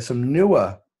interesting though. There's some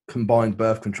newer combined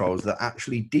birth controls that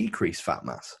actually decrease fat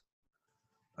mass.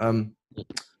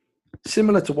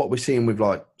 Similar to what we're seeing with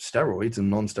like steroids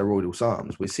and non-steroidal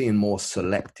SARMs, we're seeing more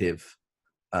selective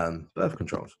birth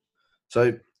controls.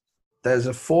 So there's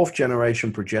a 4th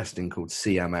generation progestin called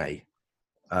CMA.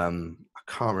 I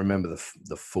can't remember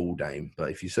the full name,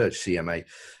 but if you search CMA,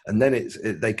 and then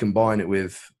they combine it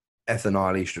with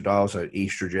ethinyl estradiol, so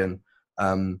estrogen.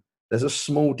 There's a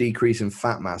small decrease in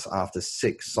fat mass after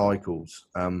 6 cycles.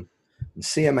 And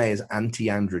CMA is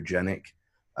anti-androgenic.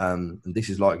 And this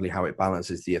is likely how it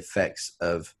balances the effects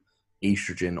of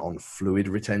estrogen on fluid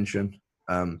retention.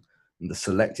 And the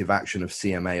selective action of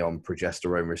CMA on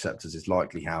progesterone receptors is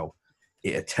likely how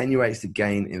it attenuates the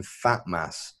gain in fat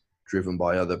mass driven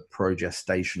by other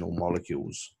progestational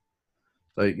molecules.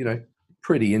 So,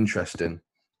 pretty interesting.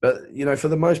 But, for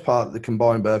the most part, the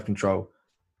combined birth control,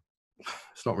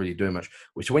 it's not really doing much.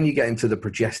 Which when you get into the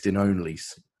progestin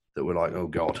onlys that we're like, oh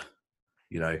God,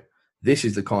 this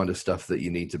is the kind of stuff that you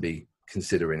need to be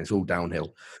considering. It's all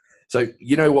downhill. So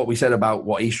you know what we said about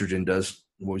what estrogen does,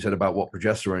 what we said about what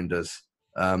progesterone does.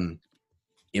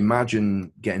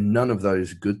 Imagine getting none of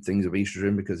those good things of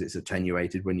estrogen because it's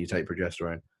attenuated when you take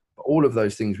progesterone. But all of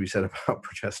those things we said about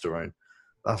progesterone,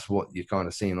 that's what you're kind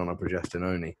of seeing on a progestin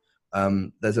only.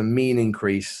 There's a mean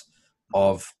increase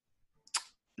of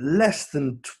less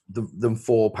than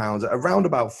 4 pounds, around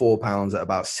about 4 pounds at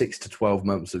about 6 to 12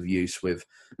 months of use with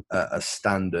a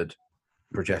standard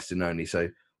progestin only. So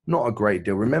not a great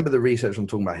deal. Remember, the research I'm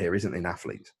talking about here isn't in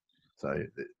athletes. So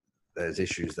there's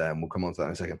issues there, and we'll come on to that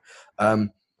in a second.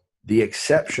 The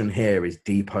exception here is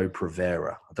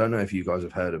Depo-Provera. I don't know if you guys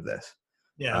have heard of this.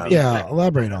 Yeah,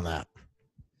 elaborate on that.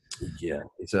 Yeah,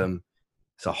 it's a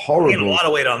horrible. Gained a lot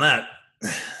of weight on that.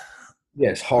 Yeah,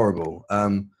 it's horrible.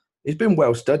 It's been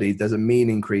well studied. There's a mean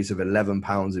increase of 11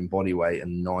 pounds in body weight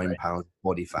and 9 pounds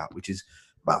body fat, which is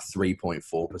about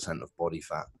 3.4% of body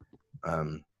fat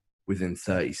within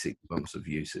 36 months of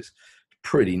use. It's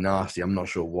pretty nasty. I'm not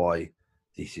sure why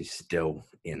this is still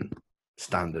in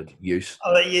standard use.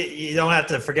 Oh, you don't have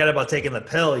to forget about taking the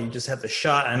pill. You just have the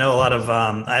shot. I know a lot of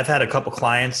I've had a couple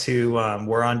clients who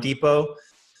were on Depot,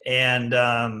 and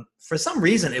for some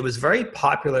reason it was very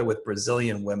popular with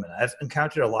Brazilian women. I've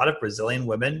encountered a lot of Brazilian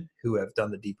women who have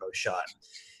done the Depot shot,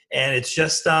 and it's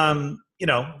just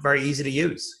very easy to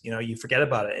use. You forget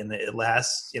about it, and it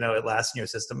lasts in your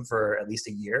system for at least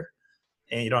a year,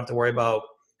 and you don't have to worry about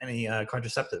any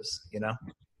contraceptives.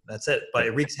 That's it. But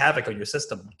it wreaks havoc on your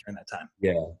system during that time.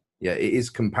 Yeah, it is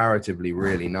comparatively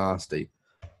really nasty.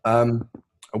 I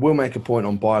will make a point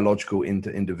on biological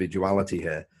individuality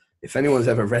here. If anyone's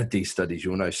ever read these studies,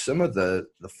 you'll know some of the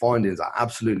findings are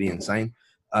absolutely insane.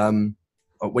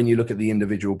 When you look at the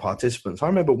individual participants, I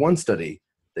remember one study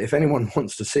that, if anyone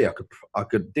wants to see, I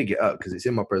could dig it up because it's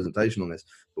in my presentation on this.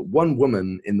 But one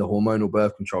woman in the hormonal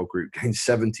birth control group gained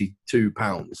 72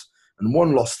 pounds and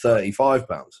one lost 35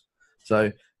 pounds.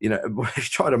 So, if you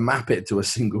try to map it to a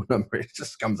single number, it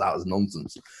just comes out as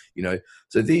nonsense,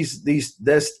 So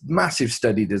there's massive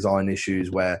study design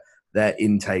issues where their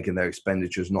intake and their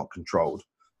expenditure is not controlled.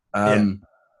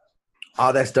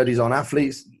 Are there studies on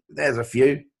athletes? There's a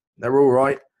few. They're all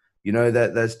right.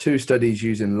 There's 2 studies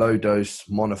using low-dose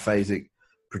monophasic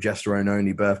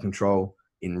progesterone-only birth control.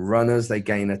 In runners, they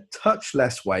gain a touch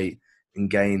less weight and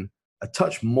gain a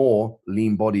touch more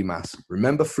lean body mass.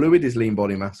 Remember, fluid is lean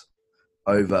body mass.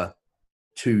 Over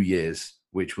 2 years,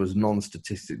 which was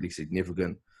non-statistically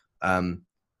significant. And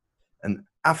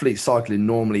athletes cycling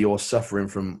normally or suffering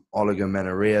from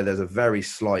oligomenorrhea, there's a very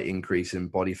slight increase in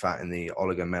body fat in the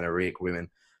oligomenorrheic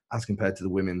women as compared to the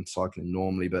women cycling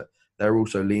normally, but they're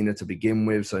also leaner to begin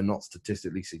with, so not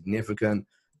statistically significant.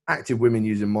 Active women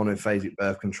using monophasic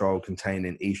birth control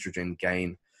containing estrogen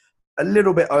gain a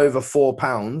little bit over 4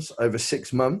 pounds over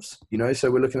 6 months,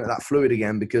 so we're looking at that fluid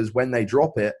again, because when they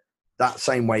drop it, that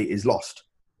same weight is lost.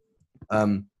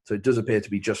 So it does appear to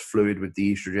be just fluid with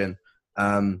the estrogen.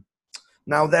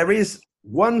 Now, there is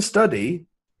one study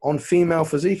on female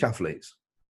physique athletes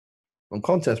on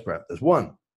contest prep. There's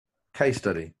one case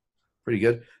study. Pretty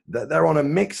good. They're on a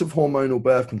mix of hormonal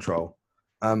birth control.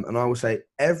 And I will say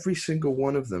every single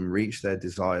one of them reached their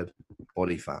desired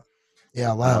body fat.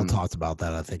 Yeah, Lyle talked about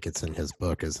that. I think it's in his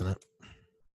book, isn't it?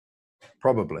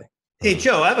 Probably. Hey,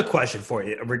 Joe, I have a question for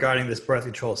you regarding this birth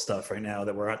control stuff right now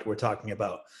that we're talking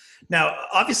about. Now,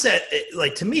 obviously,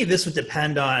 to me, this would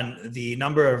depend on the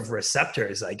number of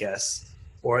receptors, I guess,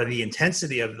 or the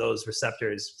intensity of those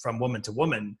receptors from woman to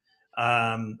woman,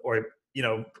 or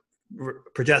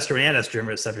progesterone and estrogen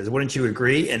receptors. Wouldn't you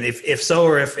agree? And if so,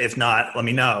 or if not, let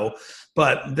me know.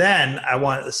 But then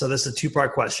so this is a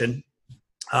 2-part question.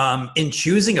 In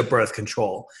choosing a birth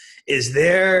control, is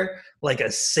there like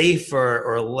a safer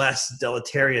or less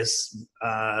deleterious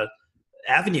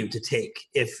avenue to take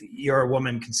if you're a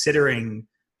woman considering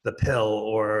the pill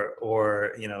or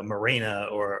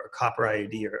Mirena or copper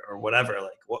IUD or whatever?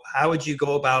 How would you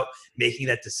go about making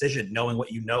that decision, knowing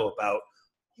what you know about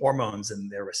hormones and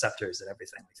their receptors and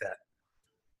everything like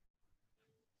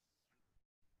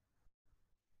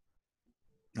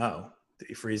that? Oh, did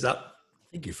you freeze up?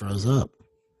 I think you froze up.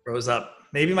 Froze up.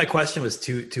 Maybe my question was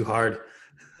too hard.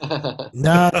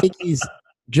 No, I think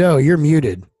Joe, you're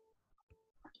muted.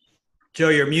 Joe,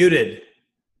 you're muted.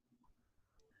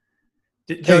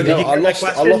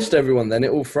 I lost everyone then. It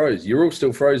all froze. You're all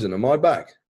still frozen. Am I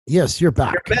back? Yes, you're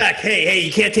back. You're back. Hey,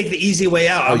 you can't take the easy way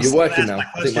out. Oh, you're working now.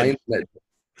 I think my internet.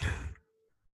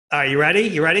 Are you ready?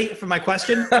 You ready for my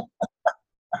question?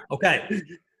 Okay.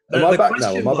 Am I back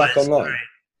now? Am I back online? Right,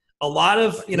 a lot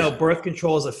of birth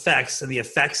control's effects and the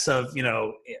effects of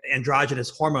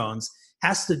androgynous hormones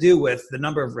has to do with the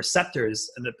number of receptors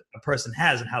a person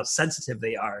has and how sensitive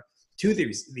they are to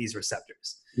these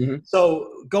receptors. Mm-hmm.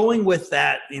 So going with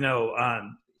that,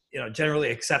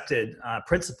 generally accepted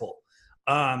principle,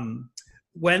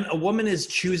 when a woman is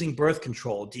choosing birth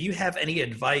control, do you have any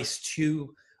advice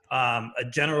to a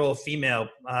general female,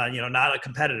 not a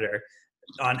competitor,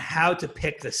 on how to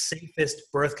pick the safest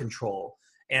birth control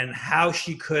and how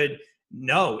she could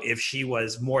know if she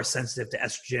was more sensitive to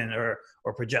estrogen or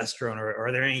progesterone, or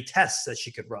are there any tests that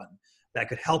she could run that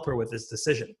could help her with this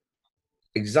decision?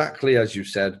 Exactly as you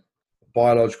said,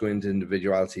 biological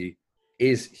individuality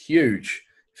is huge.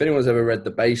 If anyone's ever read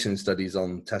the Bayesian studies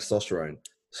on testosterone,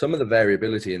 some of the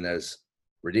variability in there's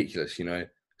ridiculous.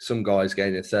 Some guys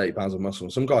gaining 30 pounds of muscle,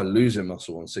 and some guy losing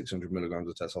muscle on 600 milligrams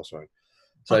of testosterone.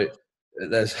 So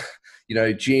there's,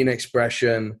 gene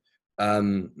expression,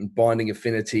 binding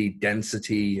affinity,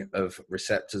 density of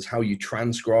receptors, how you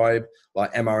transcribe,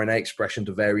 like mRNA expression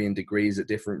to varying degrees at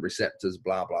different receptors,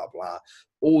 blah, blah, blah.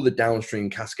 All the downstream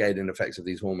cascading effects of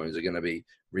these hormones are going to be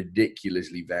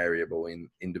ridiculously variable in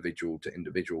individual to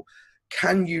individual.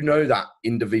 Can you know that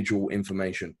individual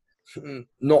information?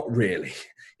 Not really,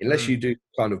 unless you do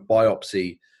kind of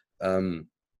biopsy and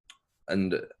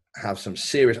have some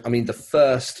serious. I mean, the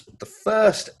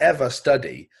first ever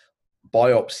study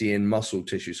biopsy in muscle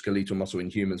tissue, skeletal muscle in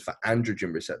humans for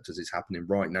androgen receptors is happening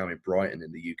right now in Brighton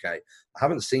in the UK. I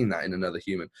haven't seen that in another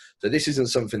human. So this isn't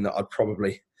something that I'd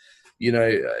probably,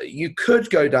 you could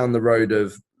go down the road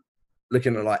of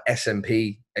looking at like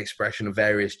SMP expression of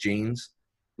various genes.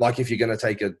 Like if you're going to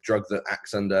take a drug that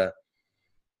acts under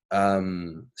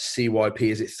CYP,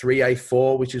 is it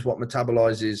 3A4, which is what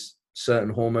metabolizes certain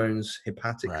hormones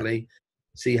hepatically? Right.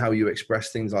 See how you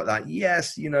express things like that.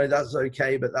 Yes, that's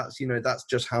okay, but that's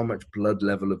just how much blood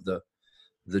level of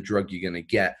the drug you're going to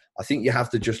get. I think you have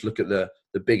to just look at the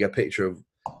bigger picture of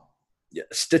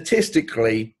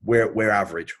statistically we're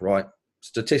average, right?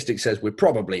 Statistics says we're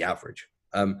probably average.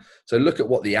 So look at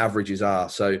what the averages are.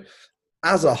 So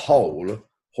as a whole,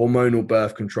 hormonal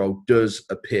birth control does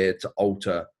appear to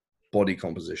alter body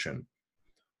composition.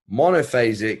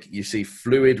 Monophasic, you see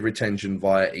fluid retention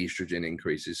via estrogen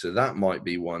increases. So that might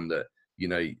be one that,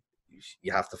 you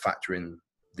have to factor in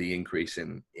the increase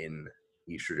in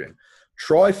estrogen.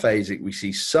 Triphasic, we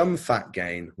see some fat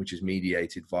gain, which is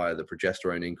mediated via the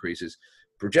progesterone increases.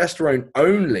 Progesterone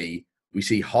only, we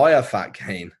see higher fat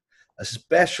gain,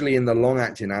 especially in the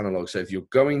long-acting analog. So if you're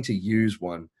going to use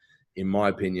one, in my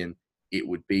opinion, it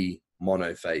would be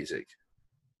monophasic.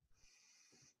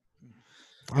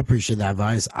 I appreciate that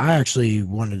advice. I actually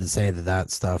wanted to say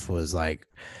that stuff was like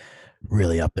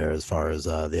really up there as far as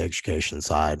the education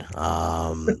side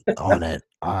on it.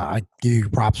 I give you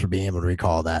props for being able to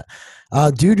recall that.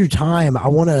 Due to time, I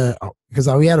want to, because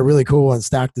we had a really cool one,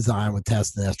 stack design with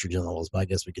test and estrogen levels, but I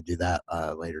guess we could do that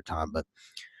later time. But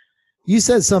you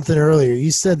said something earlier.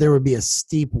 You said there would be a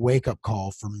steep wake-up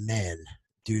call for men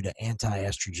due to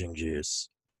anti-estrogen use.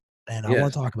 And I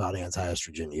want to talk about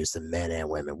anti-estrogen use in men and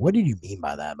women. What did you mean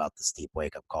by that, about the steep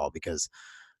wake-up call? Because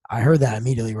I heard that,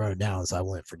 immediately wrote it down so I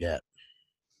wouldn't forget.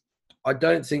 I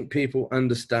don't think people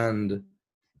understand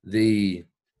the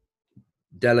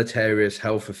deleterious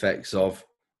health effects of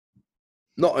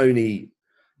not only,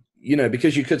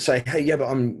 because you could say, hey, yeah, but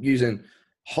I'm using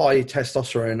high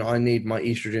testosterone. I need my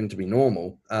estrogen to be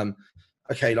normal.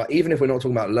 Okay, like even if we're not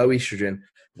talking about low estrogen,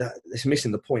 it's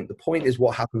missing the point. The point is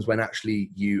what happens when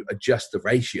actually you adjust the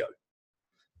ratio.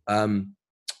 Can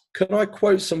I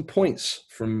quote some points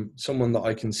from someone that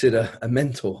I consider a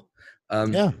mentor?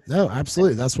 Yeah, no,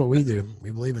 absolutely. That's what we do.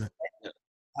 We believe in it.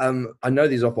 I know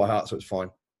these off by heart, so it's fine.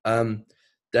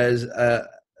 There's,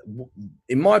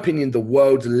 in my opinion, the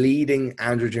world's leading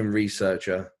androgen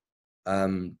researcher,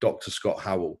 Dr. Scott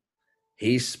Howell.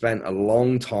 He's spent a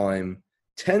long time,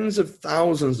 tens of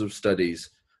thousands of studies,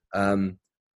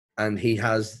 and he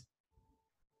has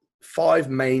 5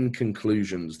 main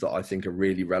conclusions that I think are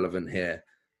really relevant here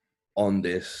on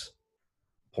this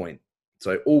point.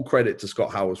 So all credit to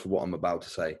Scott Howell for what I'm about to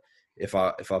say. If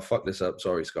I fuck this up,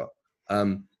 sorry, Scott.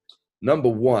 Number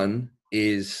 1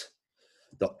 is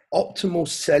the optimal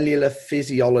cellular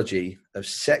physiology of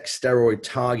sex steroid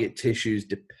target tissues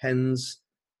depends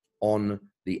on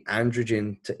the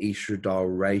androgen to estradiol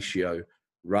ratio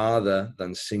rather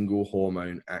than single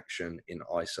hormone action in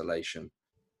isolation,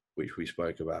 which we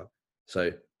spoke about.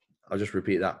 So I'll just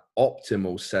repeat that.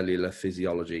 Optimal cellular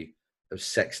physiology of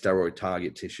sex steroid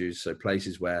target tissues, so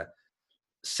places where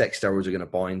sex steroids are going to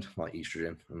bind, like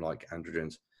estrogen and like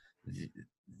androgens.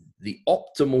 The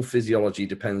optimal physiology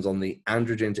depends on the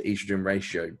androgen to estrogen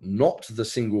ratio, not the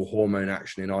single hormone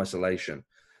action in isolation.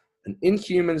 And in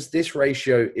humans, this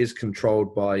ratio is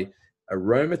controlled by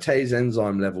aromatase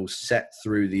enzyme levels set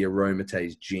through the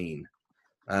aromatase gene.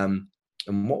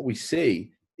 And what we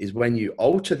see is when you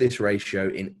alter this ratio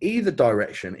in either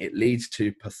direction, it leads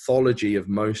to pathology of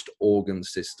most organ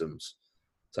systems.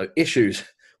 So issues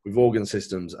with organ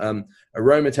systems.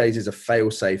 Aromatase is a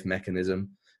fail-safe mechanism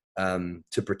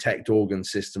to protect organ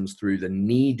systems through the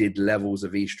needed levels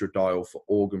of estradiol for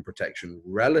organ protection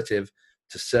relative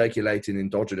to circulating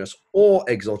endogenous or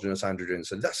exogenous androgens.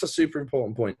 So that's a super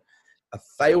important point. A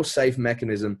fail-safe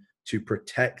mechanism to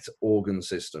protect organ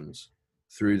systems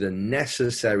through the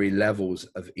necessary levels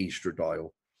of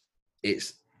estradiol.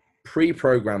 It's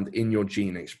pre-programmed in your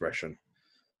gene expression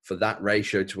for that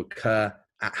ratio to occur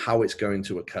at how it's going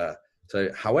to occur. So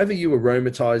however you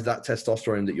aromatize that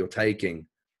testosterone that you're taking,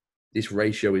 this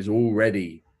ratio is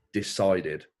already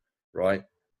decided, right?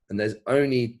 And there's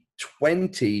only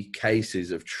 20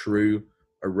 cases of true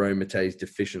aromatase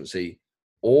deficiency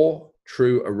or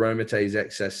true aromatase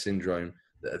excess syndrome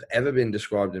that have ever been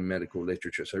described in medical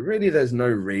literature. So really there's no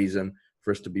reason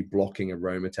for us to be blocking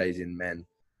aromatase in men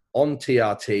on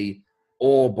TRT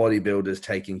or bodybuilders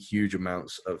taking huge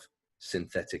amounts of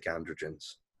synthetic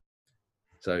androgens.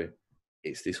 So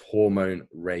it's this hormone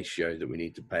ratio that we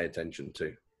need to pay attention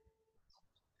to.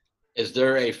 Is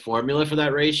there a formula for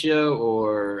that ratio,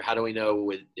 or how do we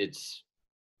know it's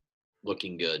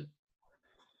looking good?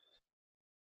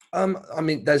 I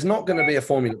mean, there's not going to be a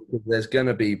formula. There's going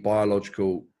to be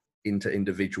biological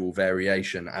inter-individual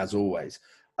variation, as always.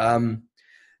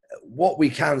 What we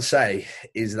can say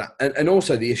is that, and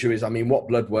also the issue is, I mean, what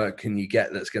blood work can you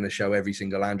get that's going to show every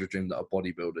single androgen that a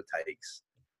bodybuilder takes,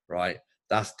 right?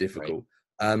 That's difficult.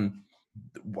 Right.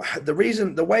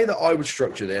 The way that I would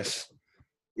structure this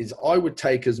is I would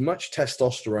take as much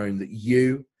testosterone that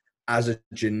you, as a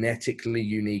genetically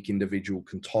unique individual,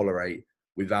 can tolerate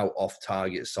without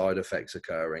off-target side effects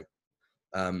occurring.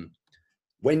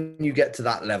 When you get to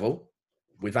that level,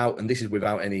 and this is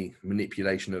without any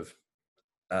manipulation of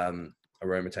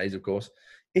aromatase, of course,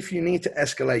 if you need to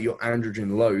escalate your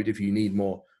androgen load, if you need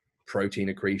more protein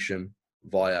accretion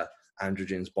via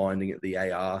androgens binding at the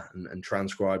AR and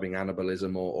transcribing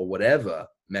anabolism or whatever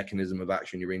mechanism of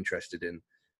action you're interested in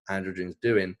androgens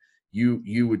doing,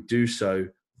 you would do so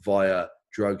via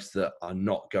drugs that are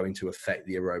not going to affect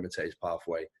the aromatase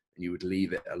pathway, and you would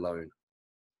leave it alone.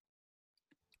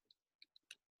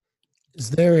 Is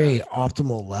there a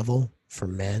optimal level for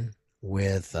men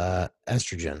with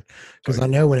estrogen? Because I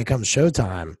know when it comes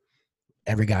showtime,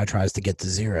 every guy tries to get to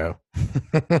 0.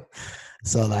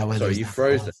 So that way. So you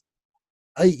froze it.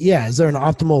 Yeah. Is there an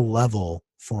optimal level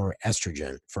for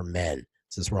estrogen for men,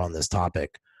 since we're on this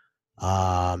topic?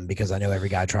 Because I know every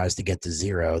guy tries to get to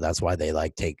 0. That's why they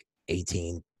like take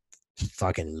 18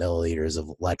 fucking milliliters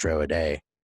of electro a day.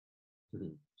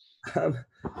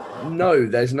 No,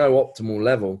 there's no optimal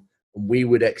level. We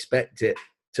would expect it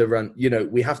to run,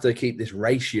 we have to keep this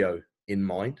ratio in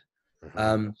mind.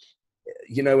 When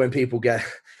people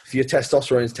if your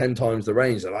testosterone is 10 times the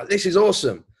range, they're like, this is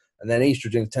awesome. And then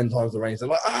estrogen's 10 times the range, they're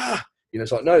like,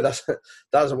 it's like, no, that's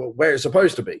where it's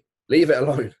supposed to be. Leave it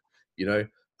alone.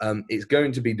 It's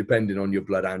going to be dependent on your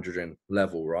blood androgen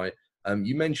level, right?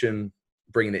 You mentioned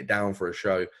bringing it down for a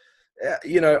show.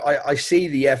 I see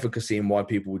the efficacy in why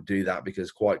people would do that, because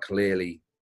quite clearly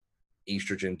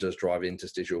estrogen does drive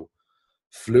interstitial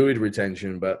fluid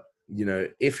retention. But,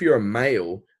 if you're a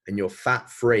male and you're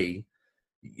fat-free,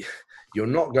 you're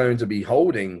not going to be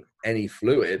holding any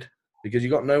fluid because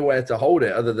you've got nowhere to hold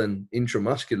it other than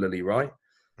intramuscularly, right?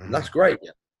 And that's great.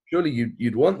 Surely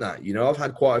you'd want that. I've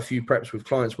had quite a few preps with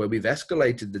clients where we've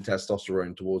escalated the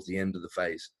testosterone towards the end of the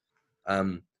phase.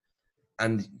 And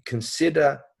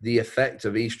consider the effect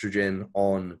of estrogen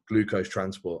on glucose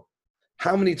transport.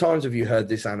 How many times have you heard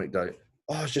this anecdote?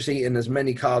 Oh, I was just eating as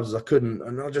many carbs as I couldn't,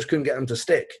 and I just couldn't get them to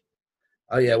stick.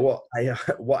 Oh yeah, what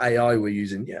AI we're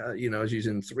using? Yeah, I was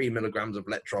using 3 milligrams of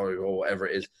Letrozole or whatever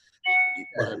it is.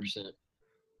 100%.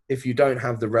 If you don't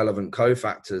have the relevant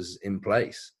cofactors in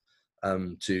place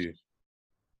to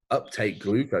uptake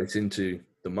glucose into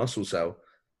the muscle cell,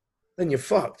 then you're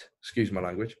fucked. Excuse my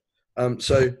language.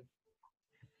 So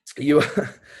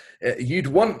you'd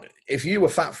want, if you were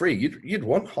fat free, you'd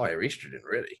want higher estrogen,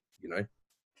 really.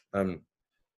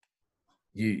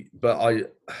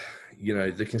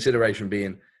 The consideration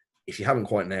being, if you haven't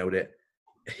quite nailed it,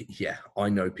 yeah, I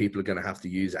know people are going to have to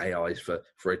use AIs for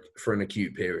an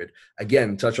acute period.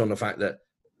 Again, touch on the fact that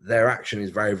their action is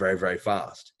very, very, very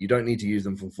fast. You don't need to use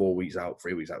them from 4 weeks out,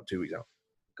 3 weeks out, 2 weeks out.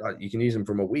 God, you can use them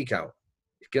from a week out.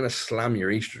 It's going to slam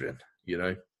your estrogen,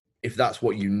 if that's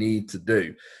what you need to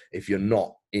do. If you're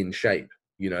not in shape,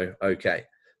 okay.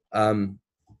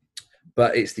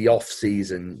 But it's the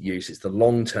off-season use, it's the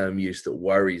long-term use that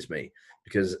worries me,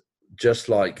 because just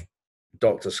like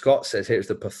Dr. Scott says here's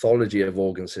the pathology of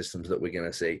organ systems that we're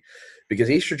going to see, because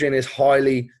estrogen is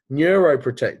highly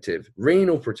neuroprotective,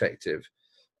 renal protective,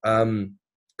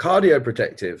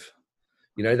 cardioprotective.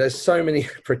 You know, there's so many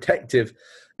protective.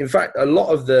 In fact, a lot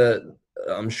of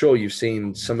I'm sure you've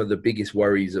seen some of the biggest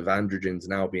worries of androgens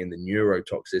now being the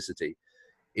neurotoxicity.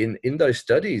 In those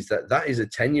studies, that is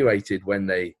attenuated when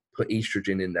they put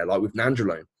estrogen in there, like with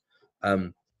nandrolone.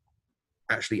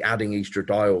 Actually adding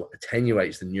estradiol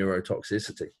attenuates the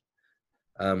neurotoxicity.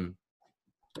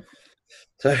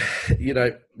 So, you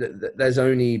know, there's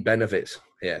only benefits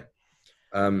here.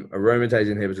 Aromatase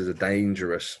inhibitors are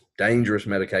dangerous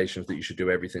medications that you should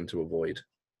do everything to avoid.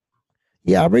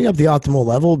 Yeah, I bring up the optimal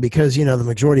level because, you know, the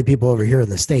majority of people over here in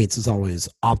the States is always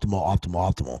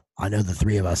optimal. I know the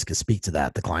three of us can speak to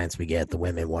that. The clients we get, the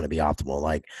women want to be optimal.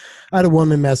 Like, I had a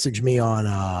woman message me on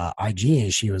IG,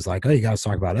 and she was like, oh, you guys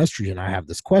talk about estrogen. I have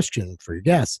this question for your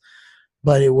guests.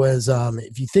 But it was,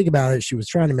 if you think about it, she was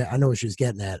trying to, I know what she was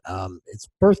getting at. It's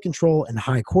birth control and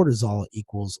high cortisol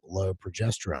equals low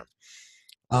progesterone.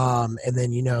 And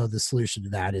then, you know, the solution to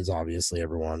that is obviously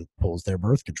everyone pulls their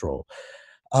birth control.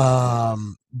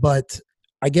 But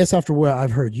I guess after what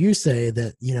I've heard you say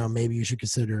that, you know, maybe you should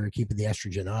consider keeping the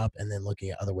estrogen up and then looking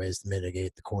at other ways to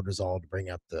mitigate the cortisol to bring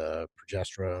up the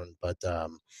progesterone. But,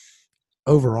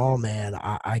 overall, man,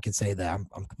 I could say that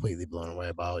I'm completely blown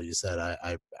away by what you said.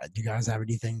 Do you guys have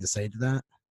anything to say to that?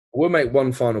 We'll make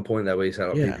one final point there where you say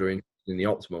like, Yeah. people are in the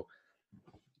optimal.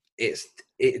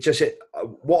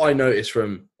 What I noticed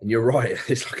from, and you're right,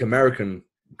 it's like American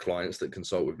clients that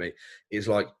consult with me, is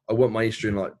like, I want my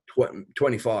estrogen like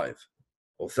 25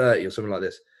 or 30 or something like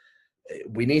this.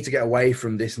 We need to get away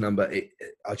from this number.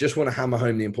 I just want to hammer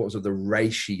home the importance of the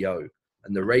ratio,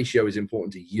 and the ratio is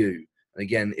important to you. And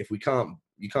again, if you can't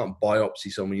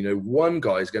biopsy someone, you know, one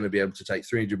guy is going to be able to take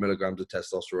 300 milligrams of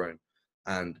testosterone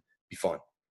and be fine.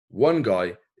 One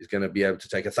guy is going to be able to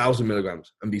take 1,000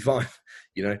 milligrams and be fine,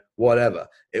 you know, whatever.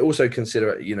 It also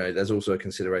there's also a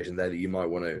consideration there that you might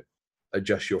want to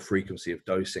adjust your frequency of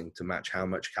dosing to match how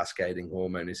much cascading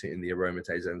hormone is hitting the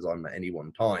aromatase enzyme at any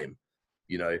one time.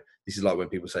 You know, this is like when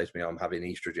people say to me, I'm having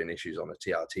estrogen issues on a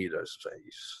TRT dose.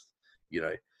 You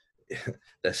know,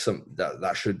 there's some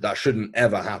that shouldn't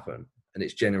ever happen. And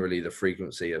it's generally the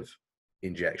frequency of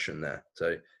injection there. So,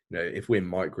 you know, if we're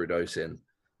microdosing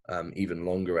even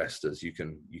longer esters, you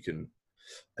can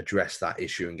address that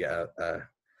issue and get a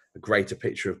greater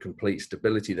picture of complete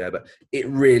stability there. But it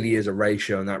really is a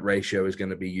ratio, and that ratio is going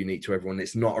to be unique to everyone.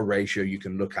 It's not a ratio you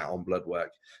can look at on blood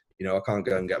work. You know, I can't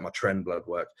go and get my trend blood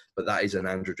work, but that is an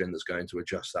androgen that's going to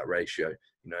adjust that ratio.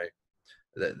 You know,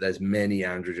 there's many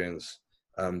androgens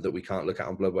that we can't look at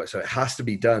on blood work. So it has to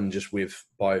be done just with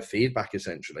biofeedback,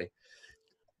 essentially.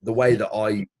 The way that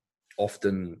I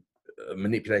often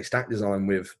manipulate stack design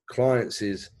with clients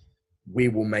is we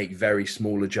will make very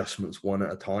small adjustments one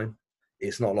at a time.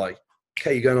 It's not like,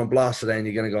 okay, you're going on blast today and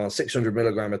you're going to go on 600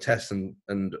 milligram of test and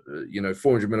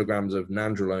 400 milligrams of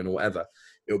nandrolone or whatever.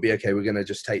 It'll be okay. We're going to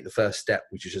just take the first step,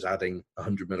 which is just adding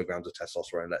 100 milligrams of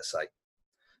testosterone, let's say.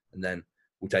 And then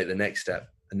we'll take the next step,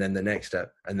 and then the next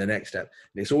step, and the next step.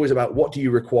 And it's always about, what do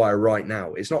you require right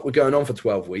now? It's not, we're going on for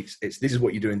 12 weeks. It's, this is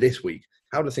what you're doing this week.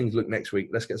 How do things look next week?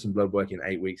 Let's get some blood work in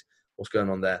 8 weeks. What's going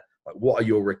on there? Like, what are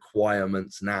your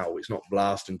requirements now? It's not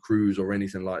blast and cruise or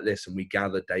anything like this. And we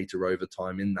gather data over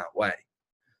time in that way,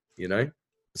 you know?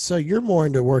 So you're more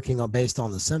into working on based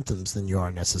on the symptoms than you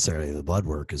are necessarily the blood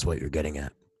work, is what you're getting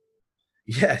at.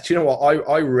 Yeah. Do you know what?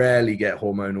 I rarely get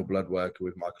hormonal blood work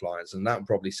with my clients, and that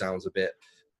probably sounds a bit,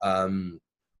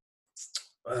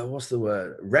 what's the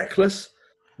word? Reckless.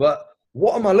 But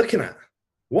what am I looking at?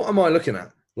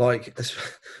 Like,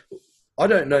 I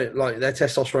don't know, like their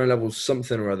testosterone levels,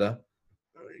 something or other.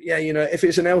 Yeah, you know, if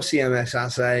it's an LCMS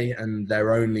assay and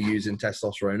they're only using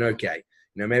testosterone, okay.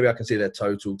 You know, maybe I can see their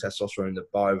total testosterone, the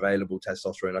bioavailable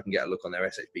testosterone. I can get a look on their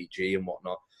SHBG and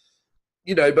whatnot.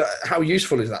 You know, but how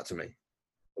useful is that to me?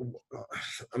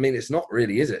 I mean, it's not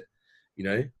really, is it? You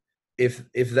know, if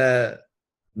they're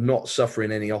not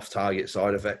suffering any off-target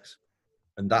side effects,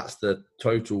 and that's the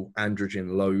total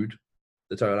androgen load,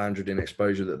 the total androgen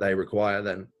exposure that they require,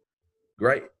 then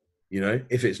great. You know,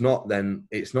 if it's not, then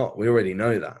it's not. We already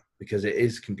know that, because it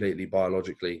is completely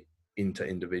biologically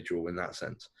inter-individual in that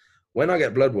sense. When I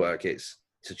get blood work, it's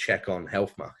to check on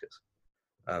health markers.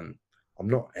 I'm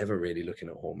not ever really looking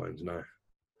at hormones, no.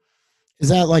 Is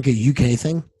that like a UK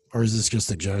thing, or is this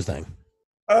just a Joe thing?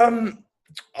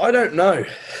 I don't know.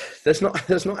 There's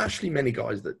not actually many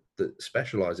guys that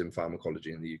specialize in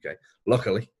pharmacology in the UK,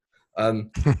 luckily.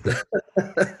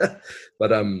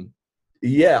 But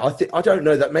Yeah, I don't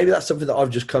know that. Maybe that's something that I've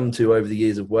just come to over the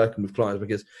years of working with clients,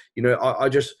 because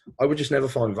I would just never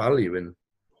find value in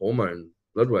hormone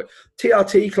blood work.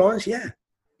 TRT clients,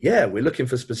 yeah, we're looking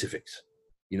for specifics.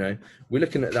 We're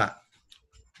looking at that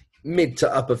mid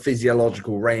to upper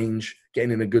physiological range,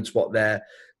 getting in a good spot there,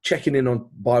 checking in on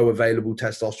bioavailable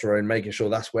testosterone, making sure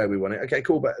that's where we want it. Okay,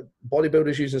 cool. But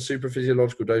bodybuilders using super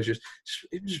physiological doses,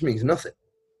 it just means nothing.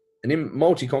 And in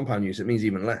multi-compound use, it means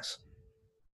even less.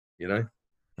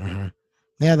 Mm-hmm.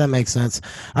 Yeah, that makes sense.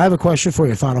 I have a question for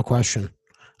you. Final question.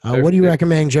 What do you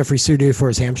recommend Jeffrey Sue do for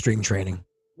his hamstring training?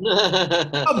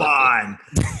 Come on.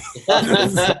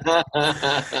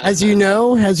 As you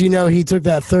know, he took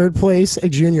that third place at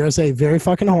Junior USA very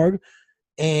fucking hard,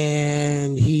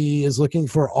 and he is looking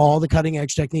for all the cutting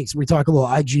edge techniques. We talk a little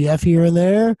IGF here and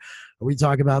there. We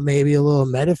talk about maybe a little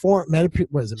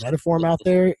Metaform out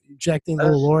there, injecting a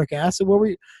little lauric acid.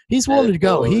 He's willing to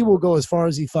go. He will go as far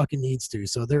as he fucking needs to.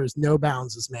 So there is no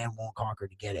bounds this man won't conquer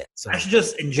to get it. So I should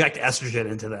just inject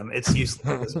estrogen into them. It's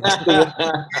useless.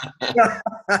 I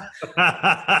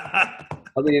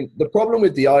mean, the problem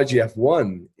with the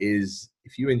IGF-1 is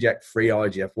if you inject free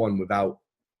IGF-1 without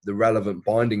the relevant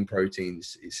binding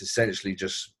proteins, it's essentially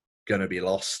just going to be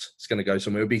lost. It's going to go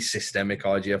somewhere. It'll be systemic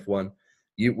IGF-1.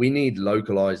 We need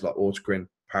localized, like autocrine,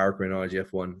 paracrine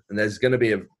IGF-1, and there's going to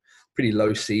be a pretty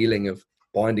low ceiling of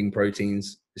binding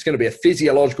proteins. It's going to be a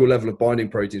physiological level of binding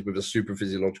proteins with a super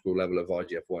physiological level of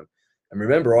IGF-1. And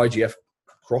remember, IGF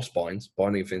cross binds,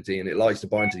 binding affinity, and it likes to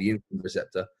bind to the insulin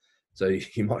receptor. So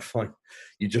you might find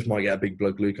you just might get a big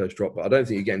blood glucose drop, but I don't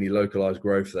think you get any localized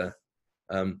growth there.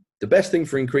 The best thing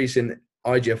for increasing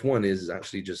IGF-1 is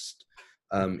actually just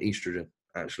estrogen.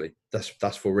 Actually,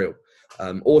 that's for real.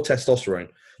 Or testosterone.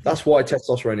 That's why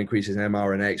testosterone increases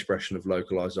mRNA expression of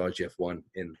localized IGF-1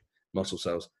 in muscle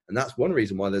cells. And that's one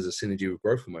reason why there's a synergy with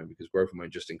growth hormone, because growth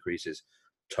hormone just increases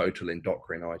total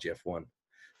endocrine IGF-1.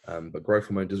 But growth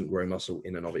hormone doesn't grow muscle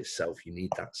in and of itself. You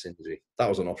need that synergy. That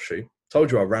was an offshoot.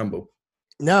 Told you I ramble.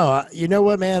 No, you know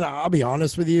what, man? I'll be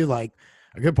honest with you. Like,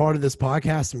 a good part of this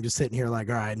podcast, I'm just sitting here like,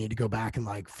 all right, I need to go back and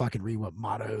like fucking read what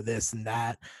motto this and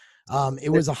that. It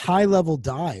was a high level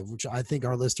dive, which I think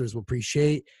our listeners will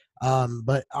appreciate.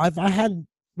 But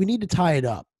we need to tie it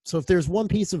up. So if there's one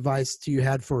piece of advice you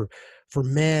had for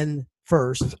men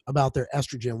first about their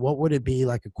estrogen, what would it be?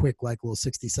 Like a quick, like little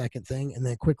 60-second thing, and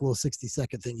then a quick little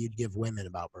 60-second thing you'd give women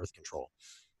about birth control.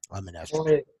 I'm an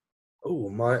estrogen.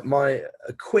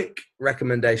 A quick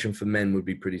recommendation for men would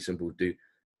be pretty simple. Do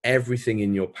everything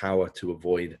in your power to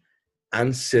avoid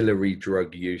ancillary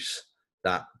drug use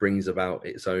that brings about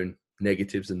its own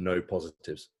negatives and no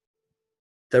positives.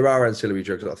 There are ancillary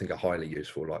drugs that I think are highly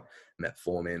useful, like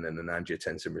metformin and an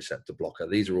angiotensin receptor blocker.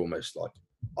 These are almost like,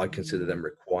 I consider them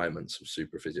requirements of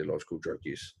super physiological drug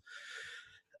use.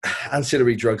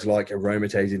 Ancillary drugs like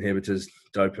aromatase inhibitors,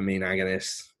 dopamine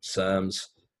agonists, SERMs,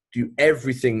 do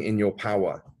everything in your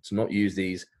power to not use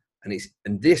these. And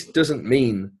this doesn't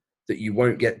mean that you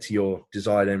won't get to your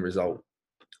desired end result.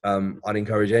 I'd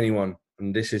encourage anyone,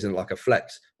 and this isn't like a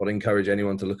flex, but I'd encourage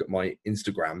anyone to look at my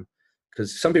Instagram,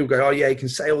 because some people go, oh yeah, you can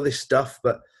say all this stuff,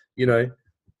 but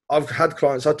I've had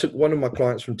clients, I took one of my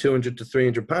clients from 200 to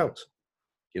 300 pounds,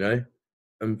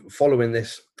 and following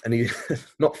this, and he's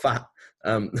not fat.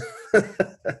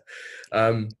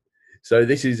 So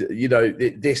this is,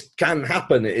 this can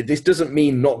happen. This doesn't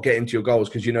mean not getting to your goals,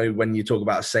 because, when you talk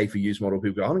about a safer use model,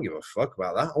 people go, I don't give a fuck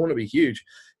about that. I want to be huge.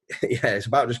 Yeah, it's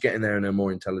about just getting there in a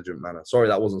more intelligent manner. Sorry,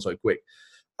 that wasn't so quick.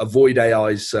 Avoid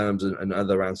AIs, SERMs, and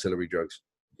other ancillary drugs.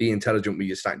 Be intelligent with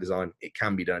your stack design. It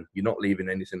can be done. You're not leaving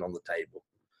anything on the table.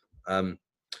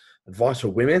 Advice for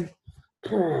women.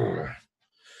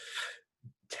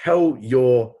 Tell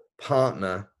your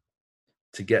partner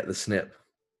to get the snip.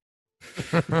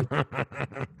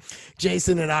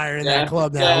 Jason and I are in that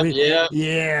club now. We're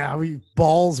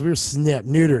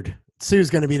neutered. Sue's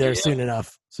going to be there soon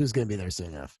enough.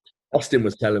 Austin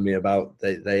was telling me about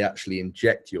they actually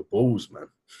inject your balls, man.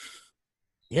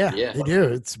 Yeah, they do.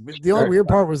 It's the only weird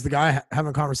part was the guy having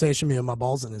a conversation with me with my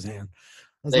balls in his hand.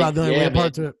 That's about the only weird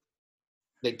part to it.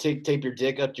 They tape your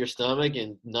dick up to your stomach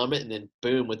and numb it, and then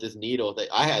boom with this needle.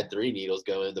 I had 3 needles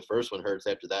go in. The first one hurts.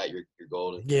 After that, you're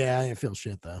golden. Yeah, I didn't feel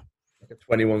shit though. Like a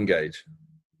 21 gauge.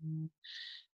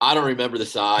 I don't remember the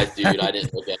size, dude. I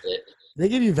didn't look at it. They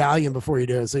give you Valium before you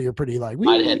do it, so you're pretty like.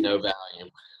 I had no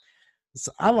Valium. So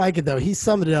I like it though. He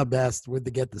summed it up best with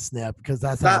the get the snip, because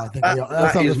that's how I think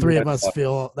that's how the three of us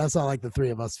feel. That's how like the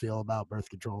three of us feel about birth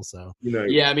control. So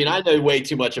yeah, I mean, I know way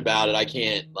too much about it. I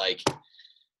can't like,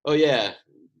 oh yeah,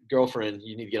 girlfriend,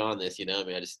 you need to get on this. I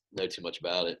mean, I just know too much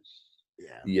about it.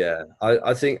 Yeah.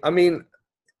 I think, I mean,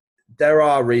 there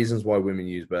are reasons why women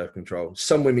use birth control.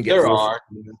 Some women get There are.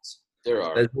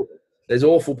 There's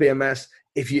awful PMS.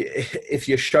 If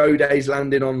your show day's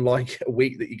landing on like a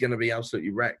week that you're going to be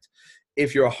absolutely wrecked.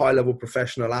 If you're a high level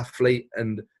professional athlete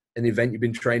and an event you've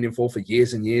been training for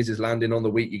years and years is landing on the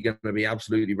week, you're going to be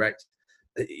absolutely wrecked.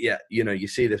 Yeah, you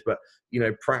see this, but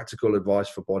practical advice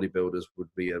for bodybuilders would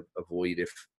be avoid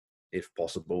if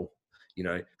possible,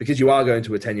 because you are going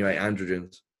to attenuate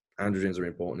androgens. Androgens are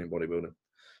important in bodybuilding.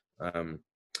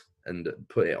 And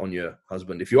put it on your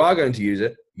husband. If you are going to use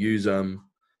it, use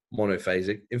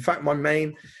monophasic. In fact,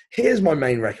 here's my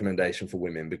main recommendation for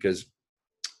women, because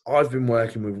I've been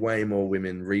working with way more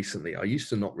women recently. I used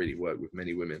to not really work with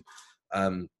many women.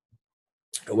 I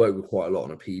work with quite a lot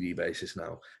on a PD basis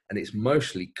now, and it's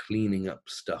mostly cleaning up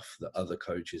stuff that other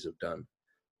coaches have done.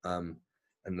 And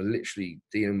I'm literally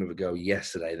dealing with a girl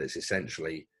yesterday that's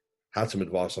essentially had some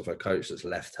advice off her coach that's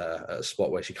left her at a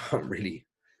spot where she can't really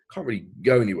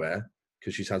go anywhere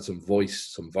because she's had some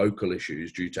vocal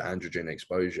issues due to androgen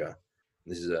exposure.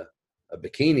 This is a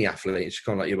bikini athlete. She's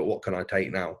kind of like, yeah, but what can I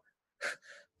take now?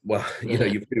 Well,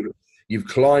 you've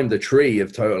climbed the tree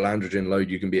of total androgen load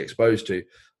you can be exposed to.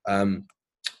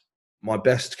 My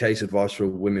best case advice for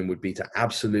women would be to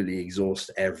absolutely exhaust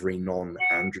every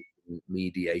non-androgen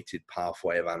mediated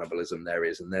pathway of anabolism there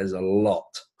is. And there's a lot.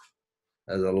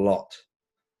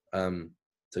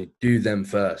 So do them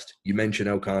first. You mentioned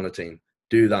L-carnitine.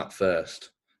 Do that first.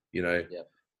 There's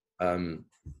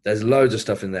loads of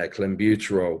stuff in there.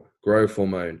 Clenbuterol, growth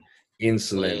hormone,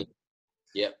 insulin.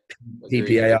 Yep.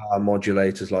 PPAR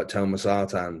modulators like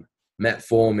telmisartan,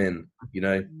 metformin.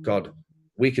 God,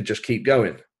 we could just keep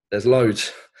going. There's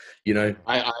loads.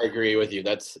 I agree with you.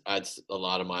 That's a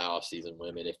lot of my off-season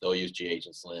women. If they'll use GH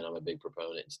and Slen, I'm a big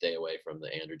proponent and stay away from the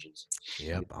androgens.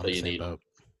 Yep, I'm the same boat.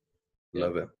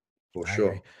 Love it. For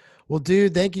sure. Well,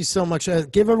 dude, thank you so much.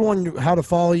 Give everyone how to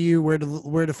follow you,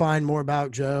 where to find more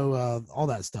about Joe, all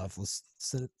that stuff. Let's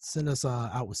send us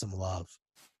out with some love.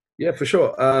 Yeah, for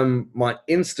sure. My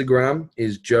Instagram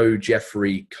is Joe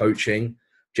Jeffery Coaching.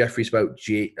 Jeffery spelled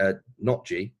not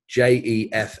G, Jefffery.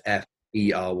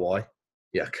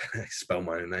 Yeah, I spell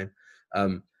my own name.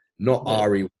 Not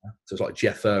R-E, so it's like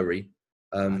Jeffery.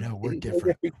 I know, we're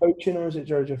different. Jeffery Coaching, or is it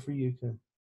Joe Jeffery UK?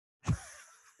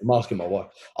 I'm asking my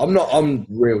wife. I'm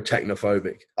real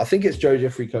technophobic. I think it's Joe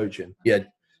Jeffery Coaching. Yeah.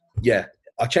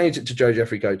 I changed it to Joe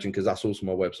Jeffery Coaching because that's also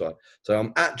my website. So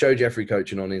I'm at Joe Jeffery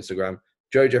Coaching on Instagram,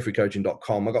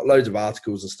 joejeffreycoaching.com. I've got loads of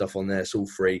articles and stuff on there. It's all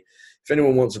free. If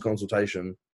anyone wants a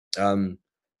consultation,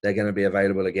 they're going to be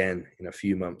available again in a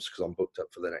few months because I'm booked up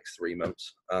for the next 3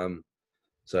 months.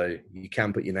 So you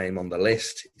can put your name on the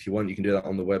list. If you want, you can do that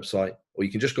on the website, or you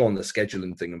can just go on the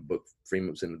scheduling thing and book 3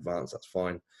 months in advance. That's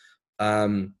fine. I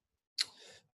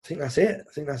think that's it.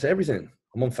 I think that's everything.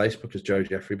 I'm on Facebook as Joe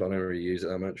Jeffery, but I don't really use it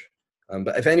that much.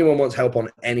 But if anyone wants help on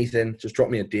anything, just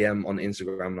drop me a DM on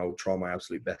Instagram and I'll try my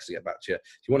absolute best to get back to you.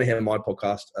 If you want to hear my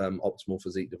podcast, Optimal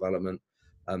Physique Development,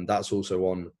 that's also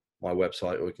on my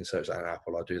website, or you can search that on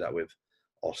Apple. I do that with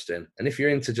Austin. And if you're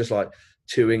into just like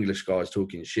two English guys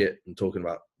talking shit and talking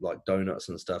about like donuts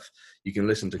and stuff, you can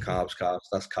listen to Carbscast.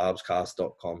 That's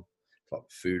carbscast.com. It's like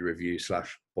food review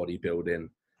 / bodybuilding.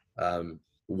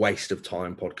 Waste of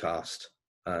time podcast.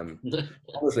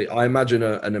 Honestly, I imagine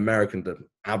an American that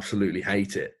absolutely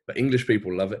hate it, but English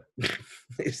people love it.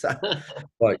 It's that,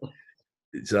 like,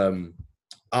 it's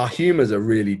our humors are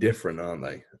really different, aren't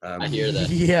they? I hear that.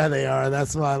 Yeah, they are.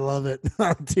 That's why I love it.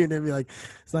 I'll tune in and be like,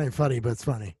 it's not even funny, but it's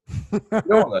funny. You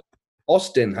know what?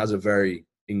 Austin has a very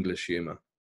English humor.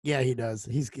 Yeah, he does.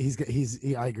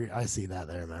 I agree. I see that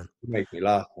there, man. It makes me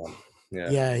laugh, man.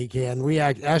 Yeah, he can.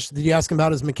 Ash, did you ask him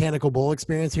about his mechanical bull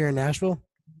experience here in Nashville?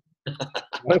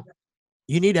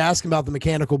 You need to ask him about the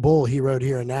mechanical bull he rode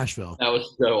here in Nashville. That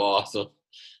was so awesome.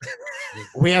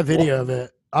 We have video of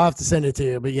it. I'll have to send it to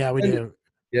you, but yeah, we do.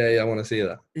 Yeah, I want to see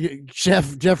that.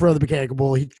 Jeff rode the mechanical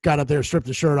bull. He got up there, stripped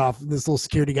his shirt off, and this little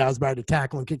security guy was about to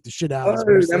tackle and kick the shit out of his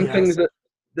person. Them things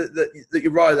that you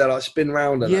ride there, like spin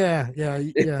round. Yeah.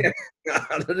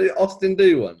 Did Austin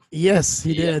do one? Yes,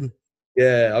 he did.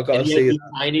 Yeah, I got to see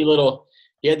that.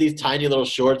 He had these tiny little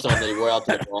shorts on that he wore out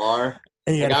to the bar.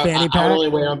 And he had a fanny pack. I would only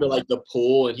wear them to like the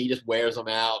pool, and he just wears them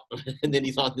out. And then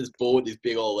he's on this pool with these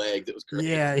big old legs. It was crazy.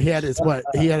 Yeah, he had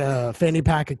he had a fanny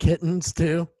pack of kittens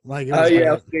too. Like,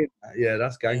 yeah,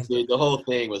 that's gangster. Dude, the whole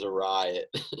thing was a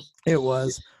riot. It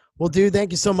was. Well, dude,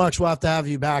 thank you so much. We'll have to have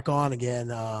you back on again.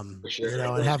 For sure. And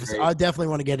I definitely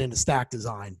want to get into stack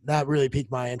design. That really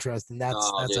piqued my interest, and that's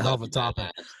a hell of a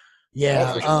topic.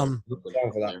 Yeah.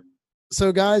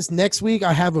 So, guys, next week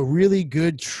I have a really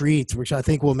good treat, which I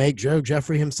think will make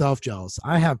Jeffrey himself jealous.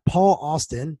 I have Paul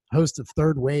Austin, host of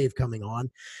Third Wave, coming on,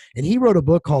 and he wrote a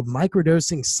book called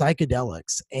Microdosing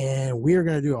Psychedelics. And we are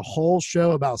going to do a whole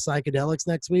show about psychedelics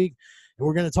next week. And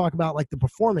we're going to talk about like the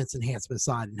performance enhancement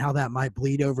side and how that might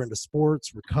bleed over into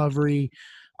sports, recovery.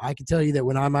 I can tell you that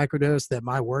when I microdose, that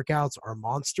my workouts are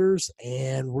monsters,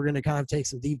 and we're going to kind of take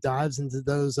some deep dives into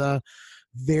those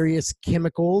various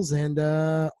chemicals and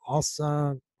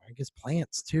also I guess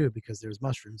plants too, because there's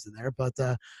mushrooms in there. But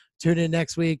tune in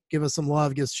next week, give us some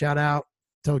love, give us a shout out,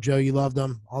 tell Joe you loved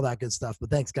them, all that good stuff. But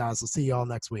thanks, guys. I'll see you all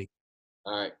next week.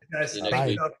 All right. Guys, See you next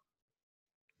week.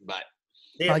 Bye.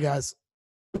 Bye, guys.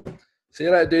 See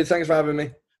you later, dude. Thanks for having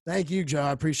me. Thank you, Joe.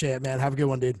 I appreciate it, man. Have a good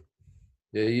one, dude.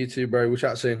 Yeah, you too, bro. We'll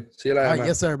chat soon. See you later, All right, man.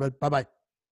 yes, sir. But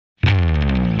bye-bye.